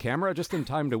in with his camera just in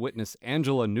time to witness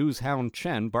Angela Newshound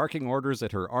Chen barking orders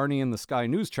at her Arnie in the Sky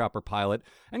news chopper pilot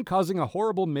and causing a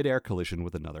horrible mid-air collision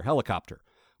with another helicopter,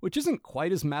 which isn't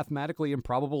quite as mathematically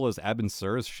improbable as Abin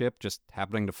Sur's ship just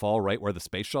happening to fall right where the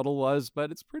space shuttle was,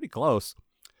 but it's pretty close.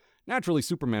 Naturally,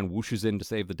 Superman whooshes in to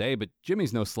save the day, but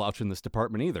Jimmy's no slouch in this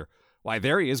department either. Why,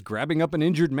 there he is grabbing up an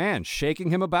injured man,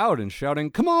 shaking him about and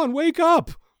shouting, "Come on, wake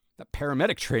up!" That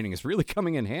paramedic training is really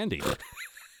coming in handy.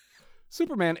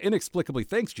 Superman inexplicably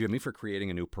thanks Jimmy for creating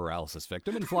a new paralysis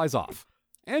victim and flies off.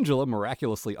 Angela,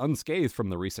 miraculously unscathed from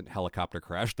the recent helicopter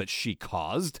crash that she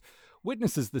caused,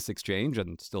 witnesses this exchange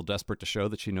and, still desperate to show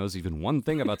that she knows even one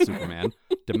thing about Superman,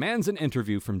 demands an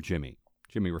interview from Jimmy.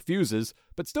 Jimmy refuses,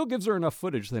 but still gives her enough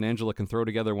footage that Angela can throw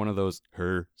together one of those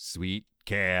her sweet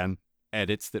can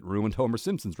edits that ruined Homer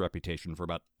Simpson's reputation for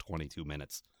about 22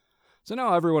 minutes. So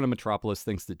now everyone in Metropolis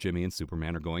thinks that Jimmy and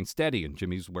Superman are going steady, and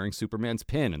Jimmy's wearing Superman's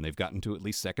pin, and they've gotten to at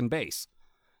least second base.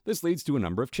 This leads to a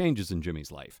number of changes in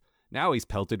Jimmy's life. Now he's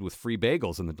pelted with free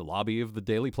bagels in the lobby of the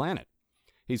Daily Planet.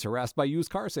 He's harassed by used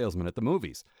car salesmen at the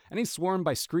movies, and he's swarmed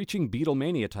by screeching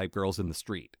Beatlemania-type girls in the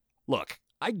street. Look,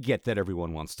 I get that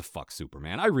everyone wants to fuck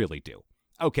Superman. I really do.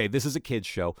 Okay, this is a kid's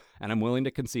show, and I'm willing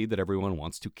to concede that everyone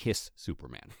wants to kiss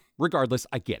Superman. Regardless,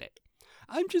 I get it.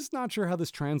 I'm just not sure how this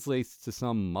translates to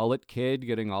some mullet kid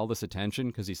getting all this attention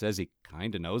because he says he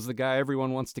kind of knows the guy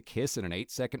everyone wants to kiss in an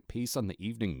 8-second piece on the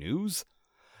evening news.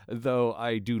 Though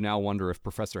I do now wonder if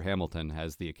Professor Hamilton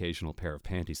has the occasional pair of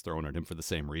panties thrown at him for the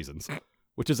same reasons,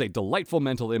 which is a delightful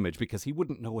mental image because he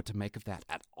wouldn't know what to make of that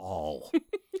at all.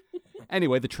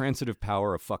 Anyway, the transitive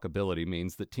power of fuckability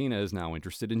means that Tina is now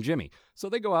interested in Jimmy, so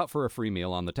they go out for a free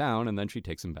meal on the town, and then she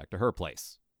takes him back to her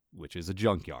place, which is a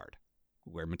junkyard,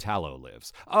 where Metallo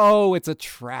lives. Oh, it's a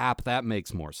trap. That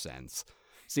makes more sense.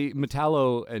 See,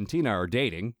 Metallo and Tina are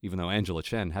dating, even though Angela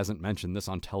Chen hasn't mentioned this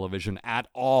on television at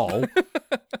all.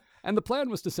 And the plan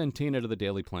was to send Tina to the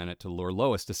Daily Planet to lure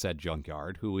Lois to said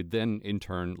junkyard, who would then, in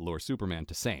turn, lure Superman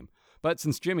to same. But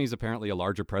since Jimmy's apparently a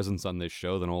larger presence on this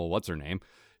show than old what's-her-name,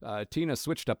 Tina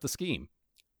switched up the scheme.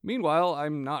 Meanwhile,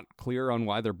 I'm not clear on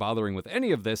why they're bothering with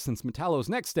any of this, since Metallo's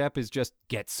next step is just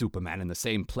get Superman in the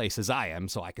same place as I am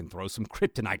so I can throw some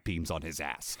kryptonite beams on his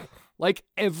ass. Like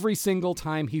every single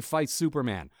time he fights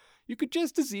Superman. You could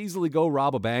just as easily go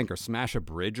rob a bank or smash a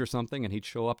bridge or something and he'd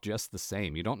show up just the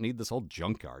same. You don't need this whole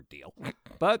junkyard deal.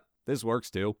 But this works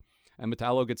too. And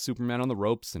Metallo gets Superman on the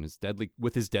ropes and his deadly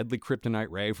kryptonite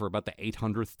ray for about the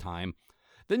 800th time.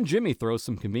 Then Jimmy throws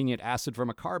some convenient acid from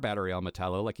a car battery on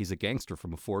Metallo like he's a gangster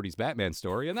from a 40s Batman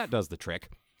story, and that does the trick.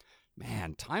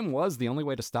 Man, time was the only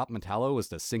way to stop Metallo was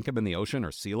to sink him in the ocean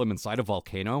or seal him inside a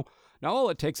volcano. Now all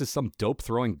it takes is some dope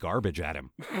throwing garbage at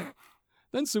him.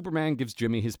 Then Superman gives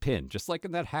Jimmy his pin, just like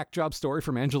in that hack job story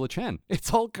from Angela Chen.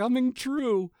 It's all coming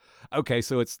true. Okay,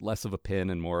 so it's less of a pin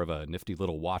and more of a nifty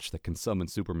little watch that can summon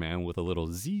Superman with a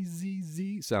little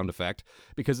ZZZ sound effect,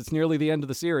 because it's nearly the end of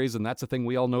the series, and that's a thing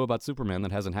we all know about Superman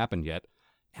that hasn't happened yet.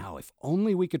 Now, if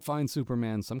only we could find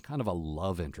Superman some kind of a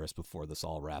love interest before this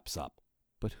all wraps up.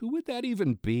 But who would that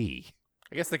even be?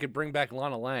 I guess they could bring back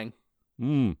Lana Lang.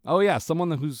 Oh, yeah,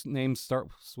 someone whose name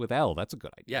starts with L. That's a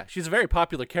good idea. Yeah, she's a very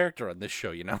popular character on this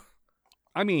show, you know.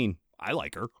 I mean, I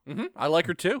like her. Mm-hmm. I like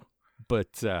her, too.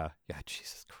 But, yeah,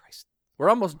 Jesus Christ.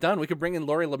 We're almost done. We could bring in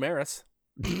Lori Lamaris.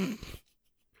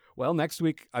 Well, next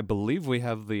week, I believe we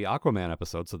have the Aquaman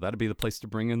episode, so that'd be the place to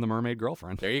bring in the mermaid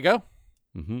girlfriend. There you go.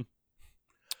 Mm-hmm.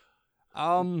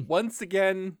 Once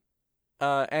again,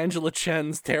 Angela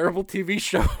Chen's terrible TV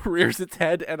show rears its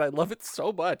head, and I love it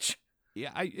so much.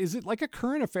 Yeah, is it like a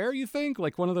current affair, you think?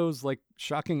 Like one of those, like,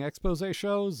 shocking expose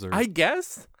shows? Or? I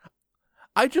guess.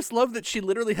 I just love that she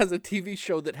literally has a TV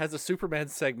show that has a Superman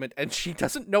segment, and she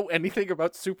doesn't know anything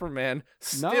about Superman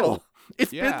still. No.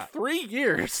 It's been 3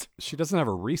 years. She doesn't have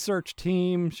a research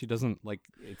team. She doesn't, like,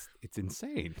 it's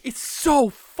insane. It's so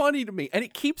funny to me, and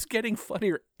it keeps getting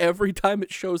funnier every time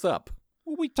it shows up.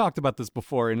 Well, we talked about this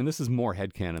before, and this is more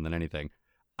headcanon than anything.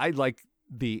 I like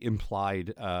the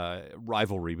implied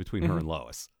rivalry between her and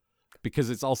Lois.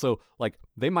 Because it's also, like,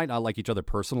 they might not like each other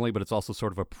personally, but it's also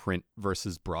sort of a print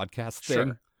versus broadcast thing.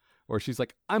 Sure. Where she's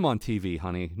like, I'm on TV,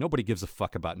 honey. Nobody gives a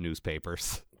fuck about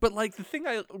newspapers. But, like, the thing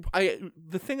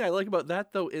I like about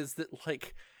that, though, is that,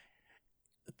 like,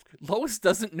 Lois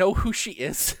doesn't know who she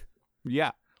is.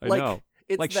 Yeah, I know.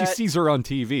 Like, she sees her on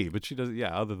TV, but she doesn't,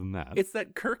 other than that. It's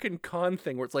that Kirk and Khan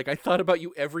thing where it's like, I thought about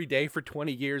you every day for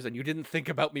 20 years, and you didn't think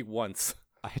about me once.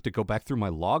 I had to go back through my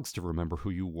logs to remember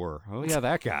who you were. Oh, yeah,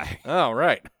 that guy. Oh,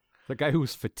 right. The guy who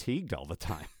was fatigued all the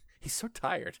time. He's so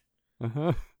tired.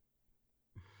 Uh-huh.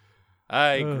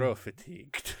 I grow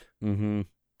fatigued. Mm-hmm.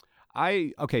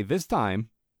 Okay, this time,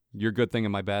 your good thing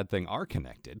and my bad thing are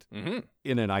connected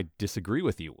in an I disagree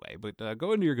with you way, but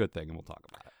go into your good thing and we'll talk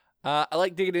about it. I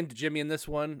like digging into Jimmy in this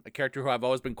one, a character who I've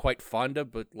always been quite fond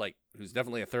of, but like who's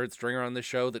definitely a third stringer on this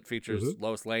show that features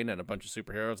Lois Lane and a bunch of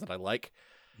superheroes that I like.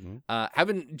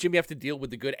 Having Jimmy have to deal with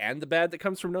the good and the bad that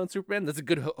comes from knowing Superman, that's a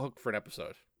good hook for an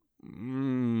episode.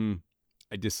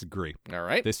 I disagree. All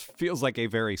right. This feels like a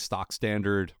very stock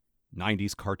standard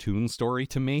 90s cartoon story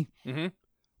to me. Mm-hmm.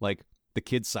 Like, the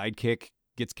kid's sidekick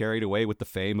gets carried away with the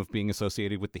fame of being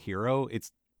associated with the hero.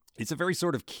 It's a very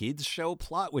sort of kids show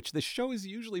plot, which this show is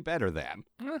usually better than.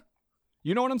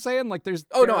 You know what I'm saying? Like, there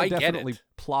are definitely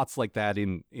plots like that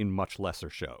in much lesser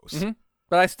shows.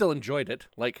 But I still enjoyed it.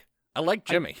 Like, I like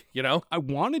Jimmy, you know? I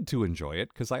wanted to enjoy it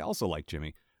because I also like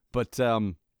Jimmy. But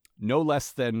no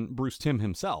less than Bruce Timm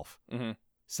himself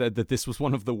said that this was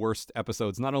one of the worst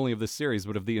episodes, not only of this series,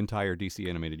 but of the entire DC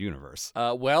Animated Universe.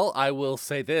 Well, I will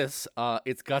say this.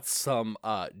 It's got some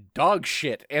dog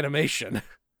shit animation.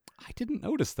 I didn't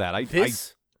notice that.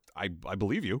 I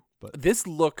believe you. But This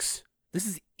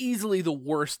is easily the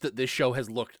worst that this show has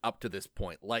looked up to this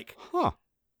point. Like,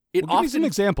 give me some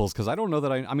examples, because I don't know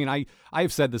that I mean, I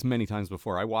have said this many times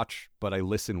before. I watch, but I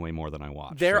listen way more than I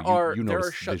watch. There so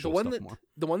are shows.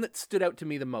 The one that stood out to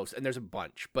me the most, and there's a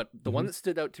bunch, but the one that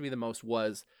stood out to me the most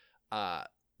was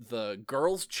the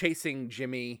girls chasing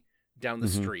Jimmy down the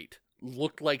street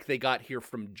looked like they got here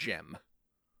from gym.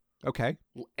 Okay.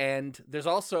 And there's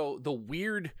also the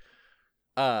weird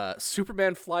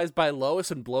Superman flies by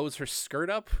Lois and blows her skirt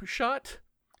up shot.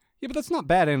 Yeah, but that's not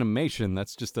bad animation.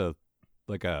 That's just a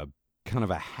kind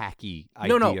of a hacky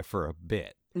idea for a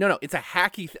bit. No, it's a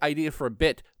hacky idea for a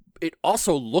bit. It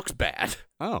also looks bad.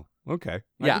 Oh, okay.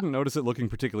 Yeah. I didn't notice it looking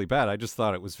particularly bad. I just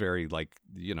thought it was very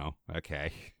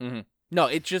okay. No,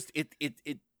 it just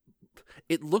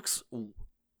it looks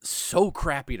so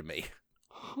crappy to me.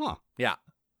 Huh. Yeah.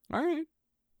 All right.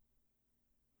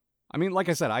 I mean, like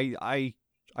I said, I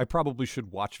probably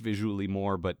should watch visually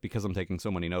more, but because I'm taking so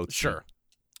many notes, sure,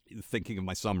 thinking of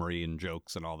my summary and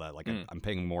jokes and all that, like I'm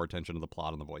paying more attention to the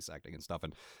plot and the voice acting and stuff.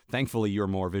 And thankfully, you're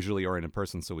more visually oriented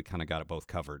person, so we kind of got it both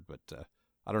covered. But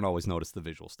I don't always notice the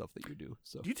visual stuff that you do.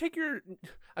 So do you take your?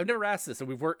 I've never asked this,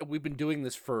 and we've been doing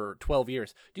this for 12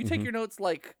 years. Do you take your notes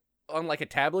like on like a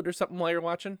tablet or something while you're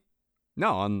watching?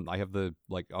 No, I have the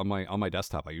on my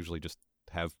desktop. I usually just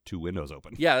have two windows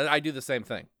open. Yeah, I do the same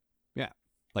thing. Yeah,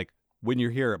 like when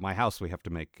you're here at my house, we have to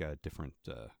make different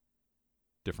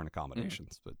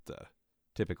accommodations, but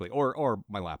typically, or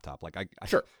my laptop. Like I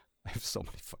have so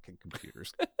many fucking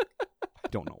computers. I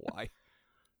don't know why.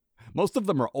 Most of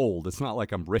them are old. It's not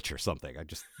like I'm rich or something. I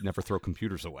just never throw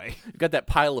computers away. You've got that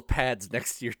pile of pads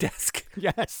next to your desk.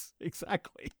 Yes,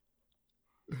 exactly.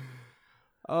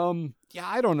 Yeah,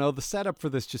 I don't know. The setup for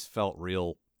this just felt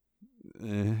real,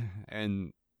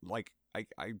 and like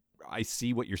I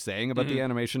see what you're saying about the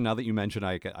animation. Now that you mention,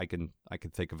 I can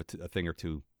think of a thing or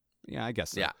two. Yeah, I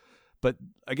guess so. Yeah. But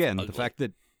again, the fact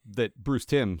that Bruce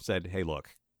Timm said, "Hey,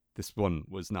 look, this one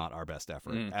was not our best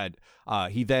effort," and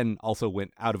he then also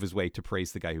went out of his way to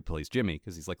praise the guy who plays Jimmy,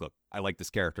 because he's like, "Look, I like this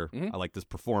character. I like this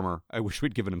performer. I wish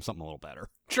we'd given him something a little better."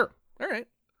 Sure. All right.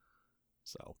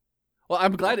 So. Well,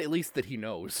 I'm glad at least that he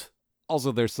knows.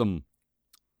 Also, there's some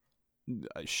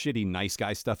shitty nice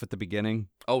guy stuff at the beginning.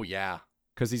 Oh, yeah.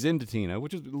 Because he's into Tina,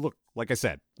 which is, look, like I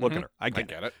said, look at her. I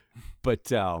get it.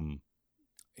 But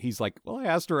he's like, well, I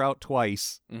asked her out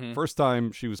twice. First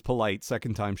time she was polite.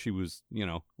 Second time she was,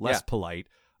 less polite.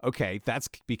 Okay, that's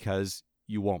because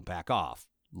you won't back off.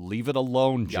 Leave it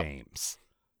alone, James.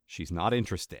 She's not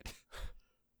interested.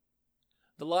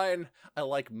 The line, "I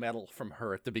like metal" from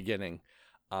her at the beginning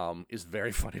is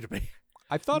very funny to me.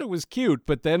 I thought it was cute,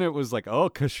 but then it was like, oh,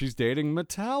 because she's dating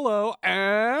Metallo.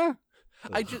 I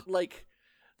just, like,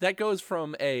 that goes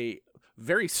from a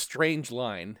very strange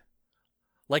line.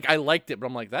 Like, I liked it, but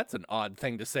I'm like, that's an odd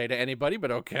thing to say to anybody,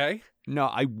 but okay. No,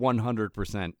 I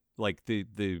 100%, like,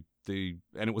 and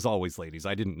it was always ladies.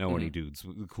 I didn't know any dudes,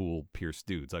 cool pierced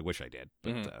dudes. I wish I did,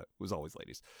 but it was always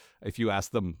ladies. If you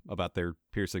asked them about their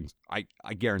piercings, I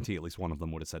guarantee at least one of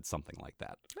them would have said something like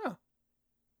that. Oh.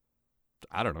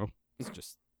 I don't know. It's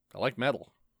just... I like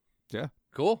metal. Yeah.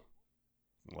 Cool.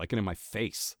 I like it in my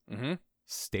face.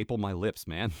 Staple my lips,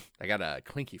 man. I got a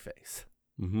clinky face.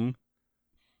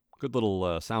 Good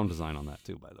little sound design on that,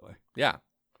 too, by the way. Yeah.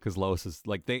 Because Lois is,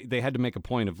 like, they had to make a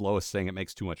point of Lois saying it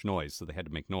makes too much noise, so they had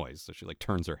to make noise. So she, like,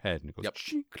 turns her head and it goes... Yep.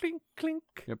 Clink, clink.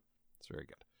 Yep. It's very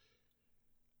good.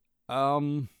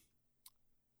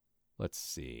 Let's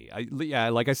see.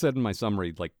 Like I said in my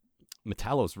summary, like,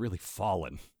 Metallo's really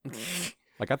fallen.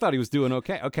 Like, I thought he was doing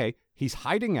okay. Okay, he's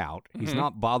hiding out. He's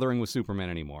not bothering with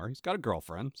Superman anymore. He's got a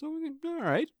girlfriend, so all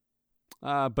right.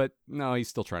 But no, he's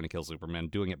still trying to kill Superman,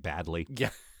 doing it badly.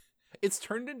 Yeah. It's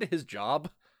turned into his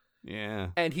job. Yeah.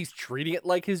 And he's treating it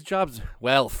like his job's...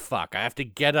 Well, fuck, I have to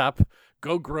get up,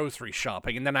 go grocery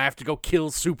shopping, and then I have to go kill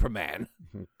Superman.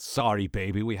 Sorry,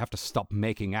 baby, we have to stop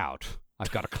making out. I've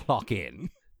got to clock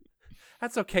in.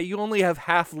 That's okay, you only have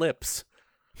half lips.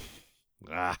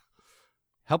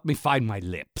 Help me find my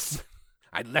lips.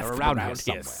 I left them around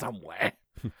here somewhere.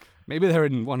 Maybe they're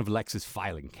in one of Lex's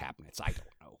filing cabinets. I don't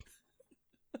know.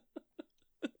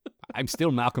 I'm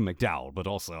still Malcolm McDowell, but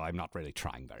also I'm not really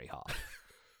trying very hard.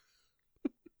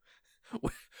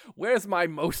 Where's my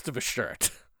most of a shirt?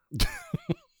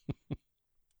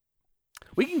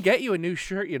 We can get you a new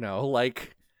shirt,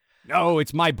 like... No,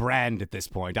 it's my brand at this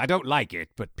point. I don't like it,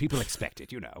 but people expect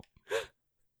it,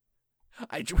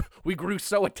 We grew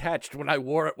so attached when I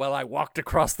wore it while I walked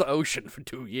across the ocean for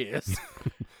 2 years.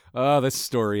 Oh, this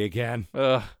story again.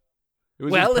 It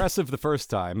was impressive the first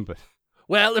time, but...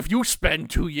 Well, if you spend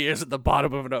 2 years at the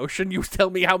bottom of an ocean, you tell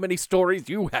me how many stories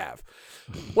you have.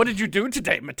 What did you do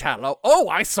today, Metallo? Oh,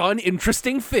 I saw an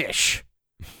interesting fish.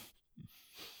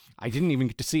 I didn't even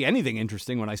get to see anything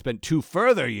interesting when I spent 2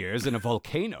 further years in a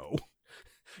volcano.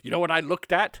 You know what I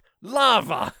looked at?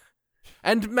 Lava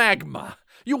and magma.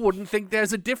 You wouldn't think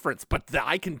there's a difference, but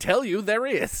I can tell you there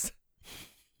is.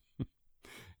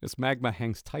 This magma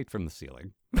hangs tight from the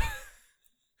ceiling.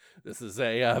 This is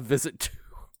a visit to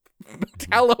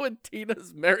Metallo and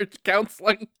Tina's marriage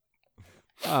counseling.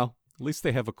 Oh, at least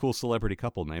they have a cool celebrity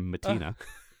couple named Matina.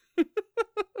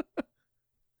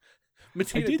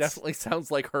 Matina definitely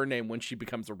sounds like her name when she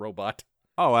becomes a robot.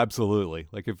 Oh, absolutely.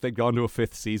 Like, if they'd gone to a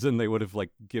 5th season, they would have,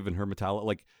 like, given her Metallo,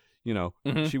 like,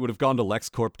 she would have gone to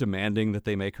LexCorp demanding that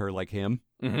they make her like him.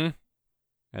 Mm-hmm.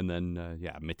 And then,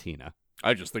 Matina.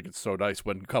 I just think it's so nice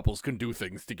when couples can do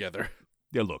things together.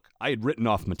 Yeah, look, I had written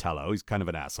off Metallo. He's kind of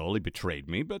an asshole. He betrayed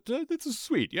me, but this is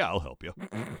sweet. Yeah, I'll help you.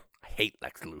 I hate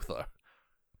Lex Luthor.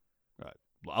 Right.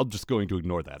 Well, I'm just going to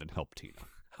ignore that and help Tina.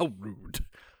 How rude.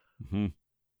 Mm-hmm.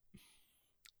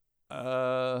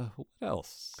 What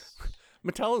else?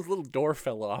 Metallo's little door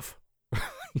fell off. Yeah,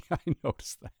 I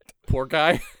noticed that. Poor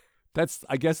guy.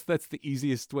 I guess that's the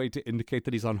easiest way to indicate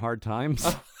that he's on hard times.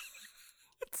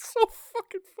 It's so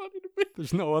fucking funny to me.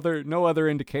 There's no other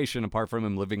indication apart from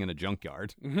him living in a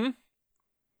junkyard. Mm-hmm.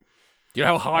 You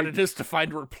know how hard it is to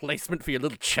find a replacement for your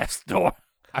little chest door?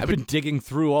 I've been digging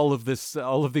through all of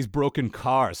these broken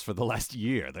cars for the last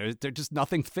year. They're just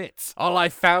nothing fits. All I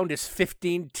found is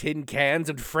 15 tin cans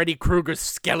and Freddy Krueger's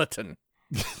skeleton.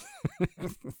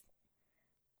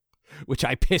 Which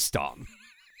I pissed on.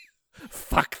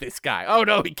 Fuck this guy. Oh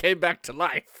no, he came back to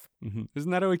life. Mm-hmm.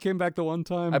 Isn't that how he came back the one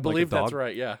time? I believe that's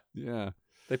right, yeah. Yeah.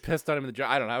 They pissed on him in the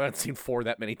I don't know, I haven't seen 4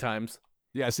 that many times.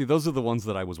 Yeah, see, those are the ones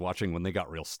that I was watching when they got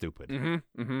real stupid.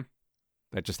 Mm-hmm, mm-hmm.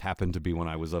 That just happened to be when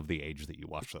I was of the age that you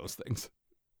watch those things.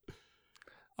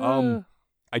 I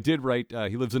did write,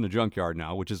 he lives in a junkyard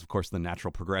now, which is, of course, the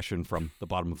natural progression from the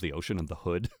bottom of the ocean and the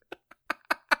hood.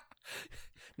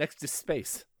 Next to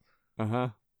space. Uh-huh.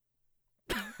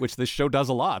 Which this show does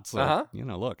a lot, so,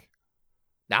 look.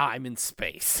 Now I'm in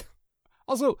space.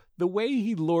 Also, the way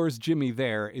he lures Jimmy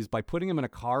there is by putting him in a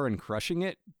car and crushing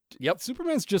it. Yep.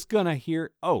 Superman's just gonna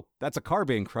hear, oh, that's a car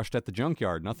being crushed at the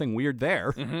junkyard. Nothing weird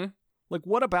there. Mm-hmm. Like,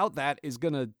 what about that is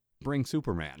gonna bring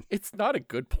Superman? It's not a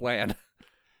good plan.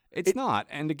 It's not.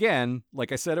 And again,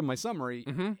 like I said in my summary,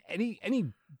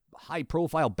 any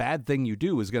high-profile bad thing you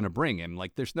do is gonna bring him.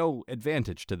 Like, there's no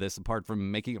advantage to this apart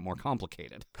from making it more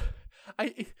complicated.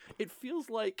 It feels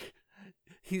like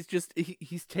he's just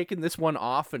he's taken this one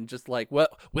off and just like,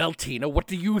 well, Tina, what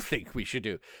do you think we should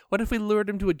do? What if we lured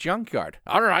him to a junkyard?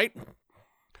 All right.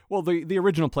 Well, the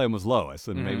original plan was Lois,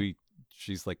 and maybe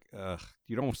she's like,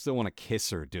 you don't still want to kiss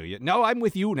her, do you? No, I'm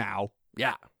with you now.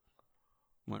 Yeah.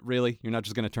 What, really? You're not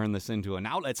just going to turn this into a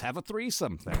now let's have a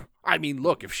threesome thing? I mean,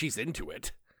 look, if she's into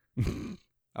it.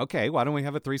 Okay, why don't we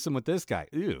have a threesome with this guy?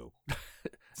 Ew.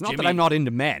 It's not Jimmy, that I'm not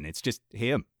into men, it's just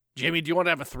him. Jimmy, do you want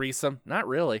to have a threesome? Not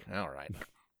really. All right.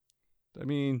 I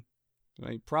mean,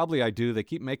 probably I do. They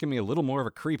keep making me a little more of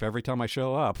a creep every time I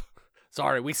show up.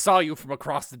 Sorry, we saw you from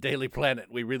across the Daily Planet.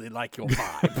 We really like your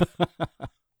vibe.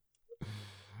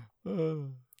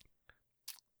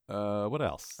 What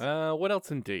else? What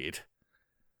else indeed?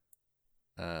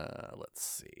 Let's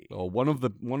see. Oh, one of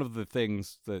the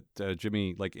things that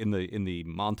Jimmy, like in the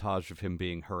montage of him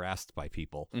being harassed by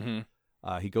people,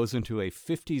 he goes into a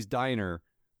 50s diner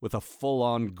with a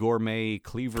full-on gourmet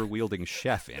cleaver-wielding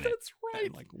chef in it. That's right.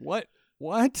 And like, what?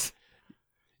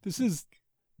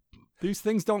 These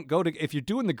things don't go to... If you're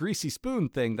doing the greasy spoon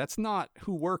thing, that's not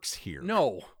who works here.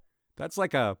 No. That's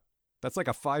like a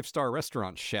 5-star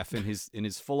restaurant chef in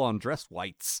his full-on dress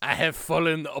whites. I have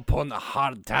fallen upon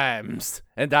hard times,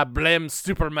 and I blame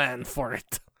Superman for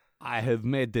it. I have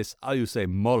made this, how you say,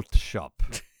 malt shop.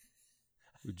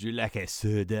 Would you like a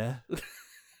soda?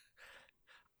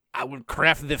 I will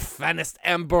craft the finest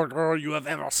hamburger you have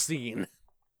ever seen.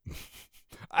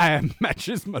 I am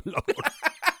Matches Malone.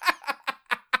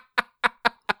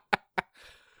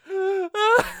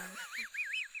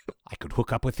 I could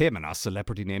hook up with him and our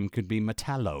celebrity name could be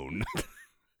Metallone.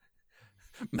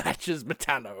 Matches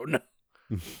Metallone.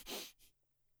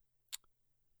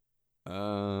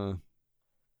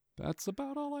 That's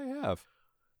about all I have.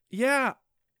 Yeah.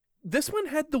 This one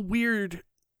had the weird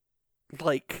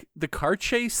like the car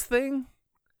chase thing.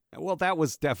 Well, that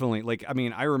was definitely like, I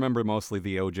mean, I remember mostly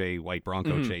the OJ white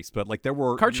Bronco chase, but like there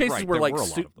were car chases were like a lot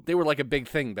of them. They were like a big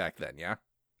thing back then. Yeah.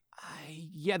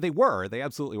 Yeah, they were. They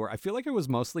absolutely were. I feel like it was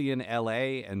mostly in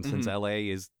L.A., and since L.A.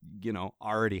 is,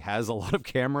 already has a lot of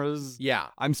cameras. Yeah,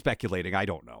 I'm speculating. I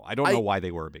don't know. I don't know why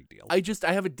they were a big deal. I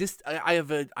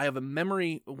have a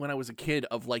memory when I was a kid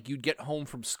of like you'd get home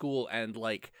from school and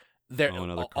like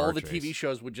all the TV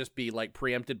shows would just be like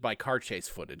preempted by car chase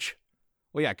footage.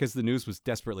 Well, yeah, because the news was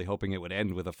desperately hoping it would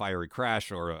end with a fiery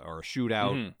crash or a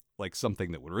shootout. Like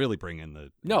something that would really bring in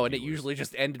the and it usually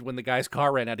just ended when the guy's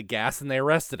car ran out of gas and they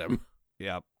arrested him.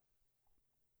 Yep.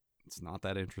 It's not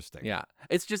that interesting. Yeah.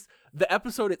 It's just the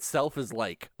episode itself is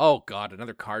like, oh god,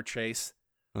 another car chase.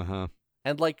 Uh-huh.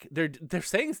 And like they're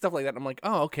saying stuff like that. And I'm like,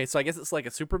 oh, okay, so I guess it's like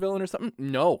a supervillain or something.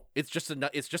 No, it's just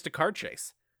a car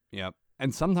chase. Yep.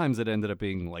 And sometimes it ended up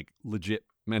being like legit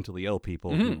mentally ill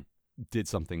people who did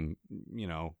something,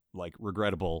 like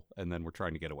regrettable, and then were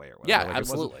trying to get away or whatever. Yeah, like,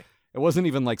 absolutely. It wasn't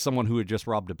even like someone who had just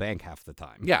robbed a bank half the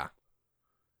time. Yeah.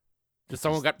 Just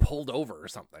someone got pulled over or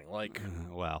something. Like,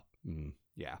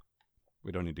 yeah.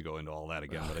 We don't need to go into all that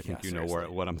again, but I think seriously.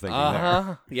 what I'm thinking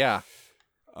there. Yeah.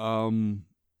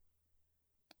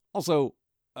 Also,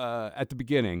 at the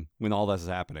beginning, when all this is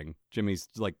happening, Jimmy's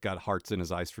like got hearts in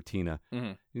his eyes for Tina.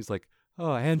 Mm-hmm. He's like,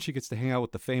 oh, and she gets to hang out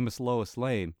with the famous Lois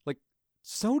Lane. Like,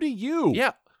 so do you.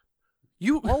 Yeah.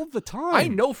 You all the time. I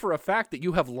know for a fact that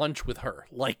you have lunch with her.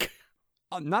 Like,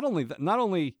 not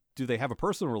only do they have a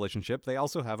personal relationship, they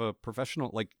also have a professional.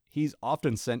 Like, he's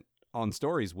often sent on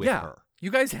stories with her.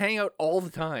 You guys hang out all the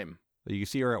time. You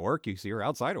see her at work. You see her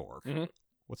outside of work. Mm-hmm.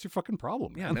 What's your fucking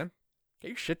problem, man? Yeah, man. Get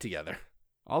your shit together.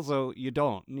 Also, you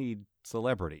don't need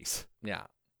celebrities. Yeah.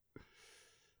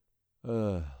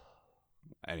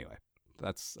 Anyway,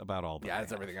 that's about all.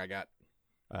 That's everything I got.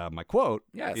 My quote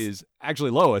is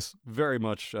actually Lois, very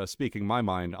much speaking my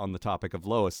mind on the topic of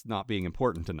Lois not being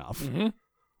important enough,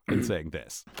 and saying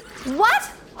this.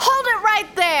 What? Hold it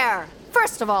right there!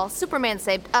 First of all, Superman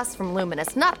saved us from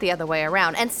Luminous, not the other way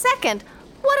around. And second,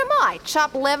 what am I,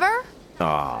 chopped liver?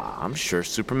 I'm sure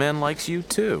Superman likes you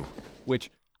too.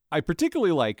 Which I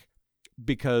particularly like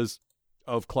because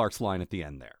of Clark's line at the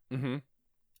end there. Mm-hmm.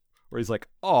 Where he's like,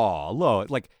 oh, Lois.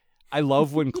 Like, I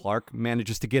love when Clark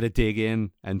manages to get a dig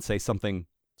in and say something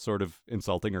sort of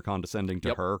insulting or condescending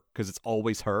to her, because it's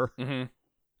always her. Mm-hmm.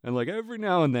 And like every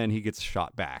now and then he gets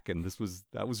shot back, and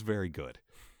that was very good.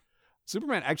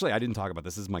 Superman, actually, I didn't talk about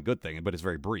this. This is my good thing, but it's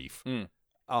very brief.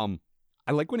 I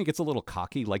like when he gets a little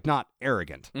cocky, like not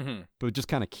arrogant, but just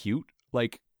kind of cute.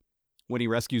 Like when he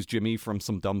rescues Jimmy from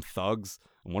some dumb thugs,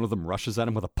 and one of them rushes at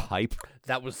him with a pipe.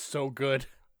 That was so good.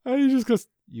 And he just goes,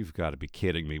 "You've got to be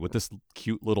kidding me," with this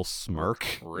cute little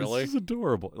smirk. Really? This is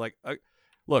adorable. Like,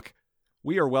 look,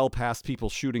 we are well past people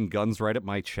shooting guns right at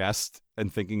my chest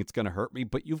and thinking it's going to hurt me,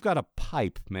 but you've got a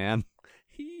pipe, man.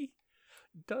 He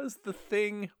does the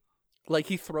thing, like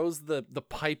he throws the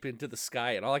pipe into the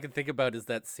sky, and all I can think about is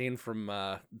that scene from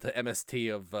the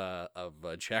MST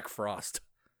of Jack Frost.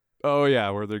 Oh, yeah,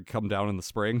 where they come down in the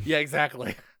spring. Yeah,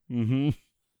 exactly. Mm-hmm.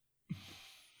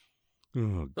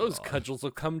 Oh, those cudgels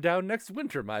will come down next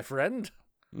winter, my friend.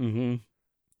 Mm-hmm.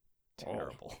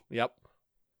 Terrible. Oh, yep.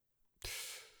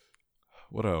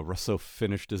 What a Russo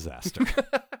Finnish disaster.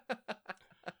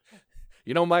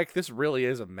 You know, Mike, this really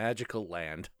is a magical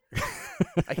land.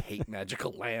 I hate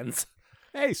magical lands.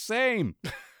 Hey, same.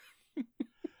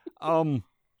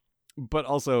 But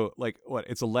also, like, what?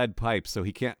 It's a lead pipe, so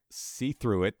he can't see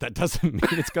through it. That doesn't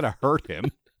mean it's going to hurt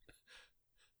him.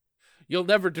 You'll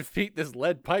never defeat this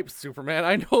lead pipe, Superman.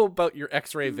 I know about your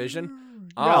X-ray vision.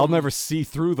 Yeah, I'll never see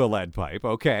through the lead pipe,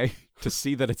 okay? To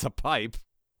see that it's a pipe.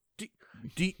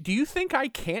 Do you think I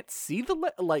can't see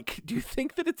the like? Do you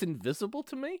think that it's invisible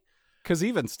to me? Because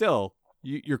even still,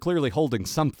 you're clearly holding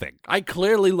something. I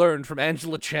clearly learned from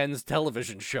Angela Chen's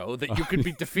television show that you could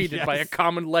be defeated by a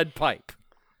common lead pipe.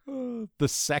 The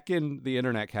second the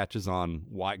internet catches on,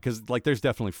 why? Because like, there's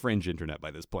definitely fringe internet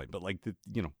by this point, but like,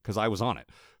 because I was on it.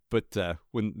 But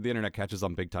when the internet catches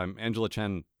on big time, Angela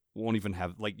Chen won't even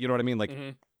have, like, you know what I mean? Like,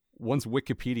 once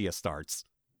Wikipedia starts,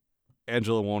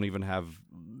 Angela won't even have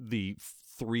the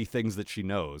 3 things that she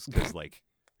knows, because, like,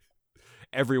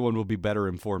 everyone will be better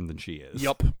informed than she is.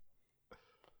 Yup.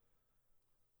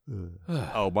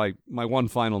 Oh, my one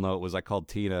final note was I called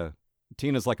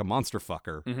Tina's like a monster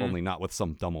fucker, only not with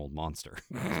some dumb old monster.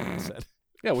 Said.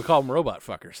 Yeah, we call them robot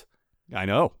fuckers. I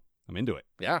know. I'm into it.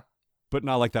 Yeah. But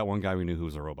not like that one guy we knew who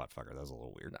was a robot fucker. That was a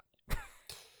little weird. No.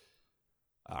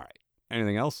 All right.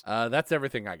 Anything else? That's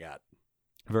everything I got.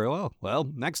 Very well. Well,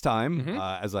 next time,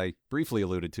 as I briefly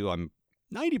alluded to, I'm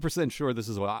 90% sure this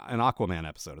is an Aquaman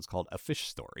episode. It's called A Fish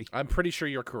Story. I'm pretty sure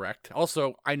you're correct.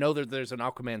 Also, I know that there's an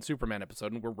Aquaman Superman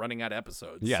episode, and we're running out of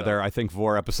episodes. Yeah, so. there are, I think,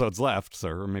 4 episodes left,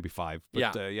 or maybe 5. But,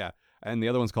 yeah. Yeah. And the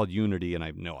other one's called Unity, and I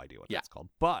have no idea what that's called,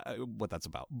 but what that's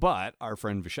about. But our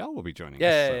friend Vishal will be joining us.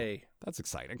 Yay! So that's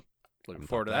exciting. Looking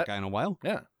forward to that guy in a while.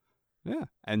 Yeah. Yeah.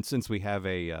 And since we have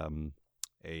a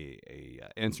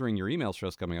answering your email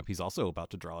shows coming up, he's also about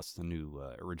to draw us a new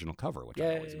original cover, which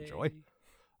I always enjoy.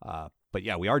 But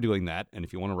yeah, we are doing that. And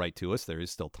if you want to write to us, there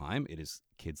is still time. It is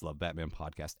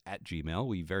kidslovebatmanpodcast@gmail.com.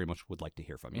 We very much would like to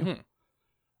hear from you.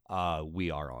 Mm-hmm.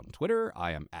 We are on Twitter.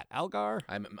 I am at Algar.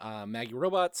 I'm Maggie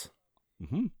Robots.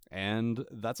 Mm-hmm. And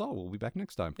that's all. We'll be back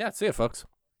next time. Yeah, see you, folks.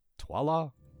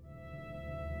 Twala.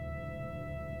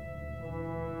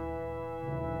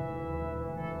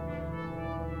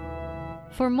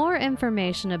 For more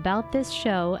information about this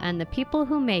show and the people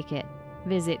who make it,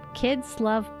 visit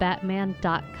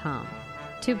kidslovebatman.com.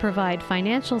 To provide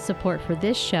financial support for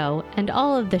this show and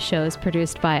all of the shows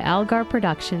produced by Algar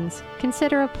Productions,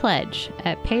 consider a pledge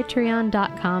at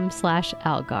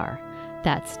patreon.com/Algar.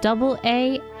 That's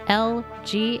AALGAR.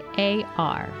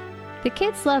 The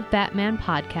Kids Love Batman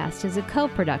podcast is a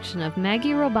co-production of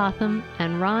Maggie Robotham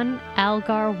and Ron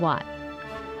Algar Watt.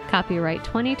 Copyright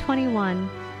 2021,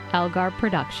 Algar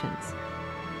Productions.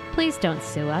 Please don't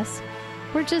sue us.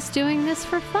 We're just doing this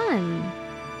for fun.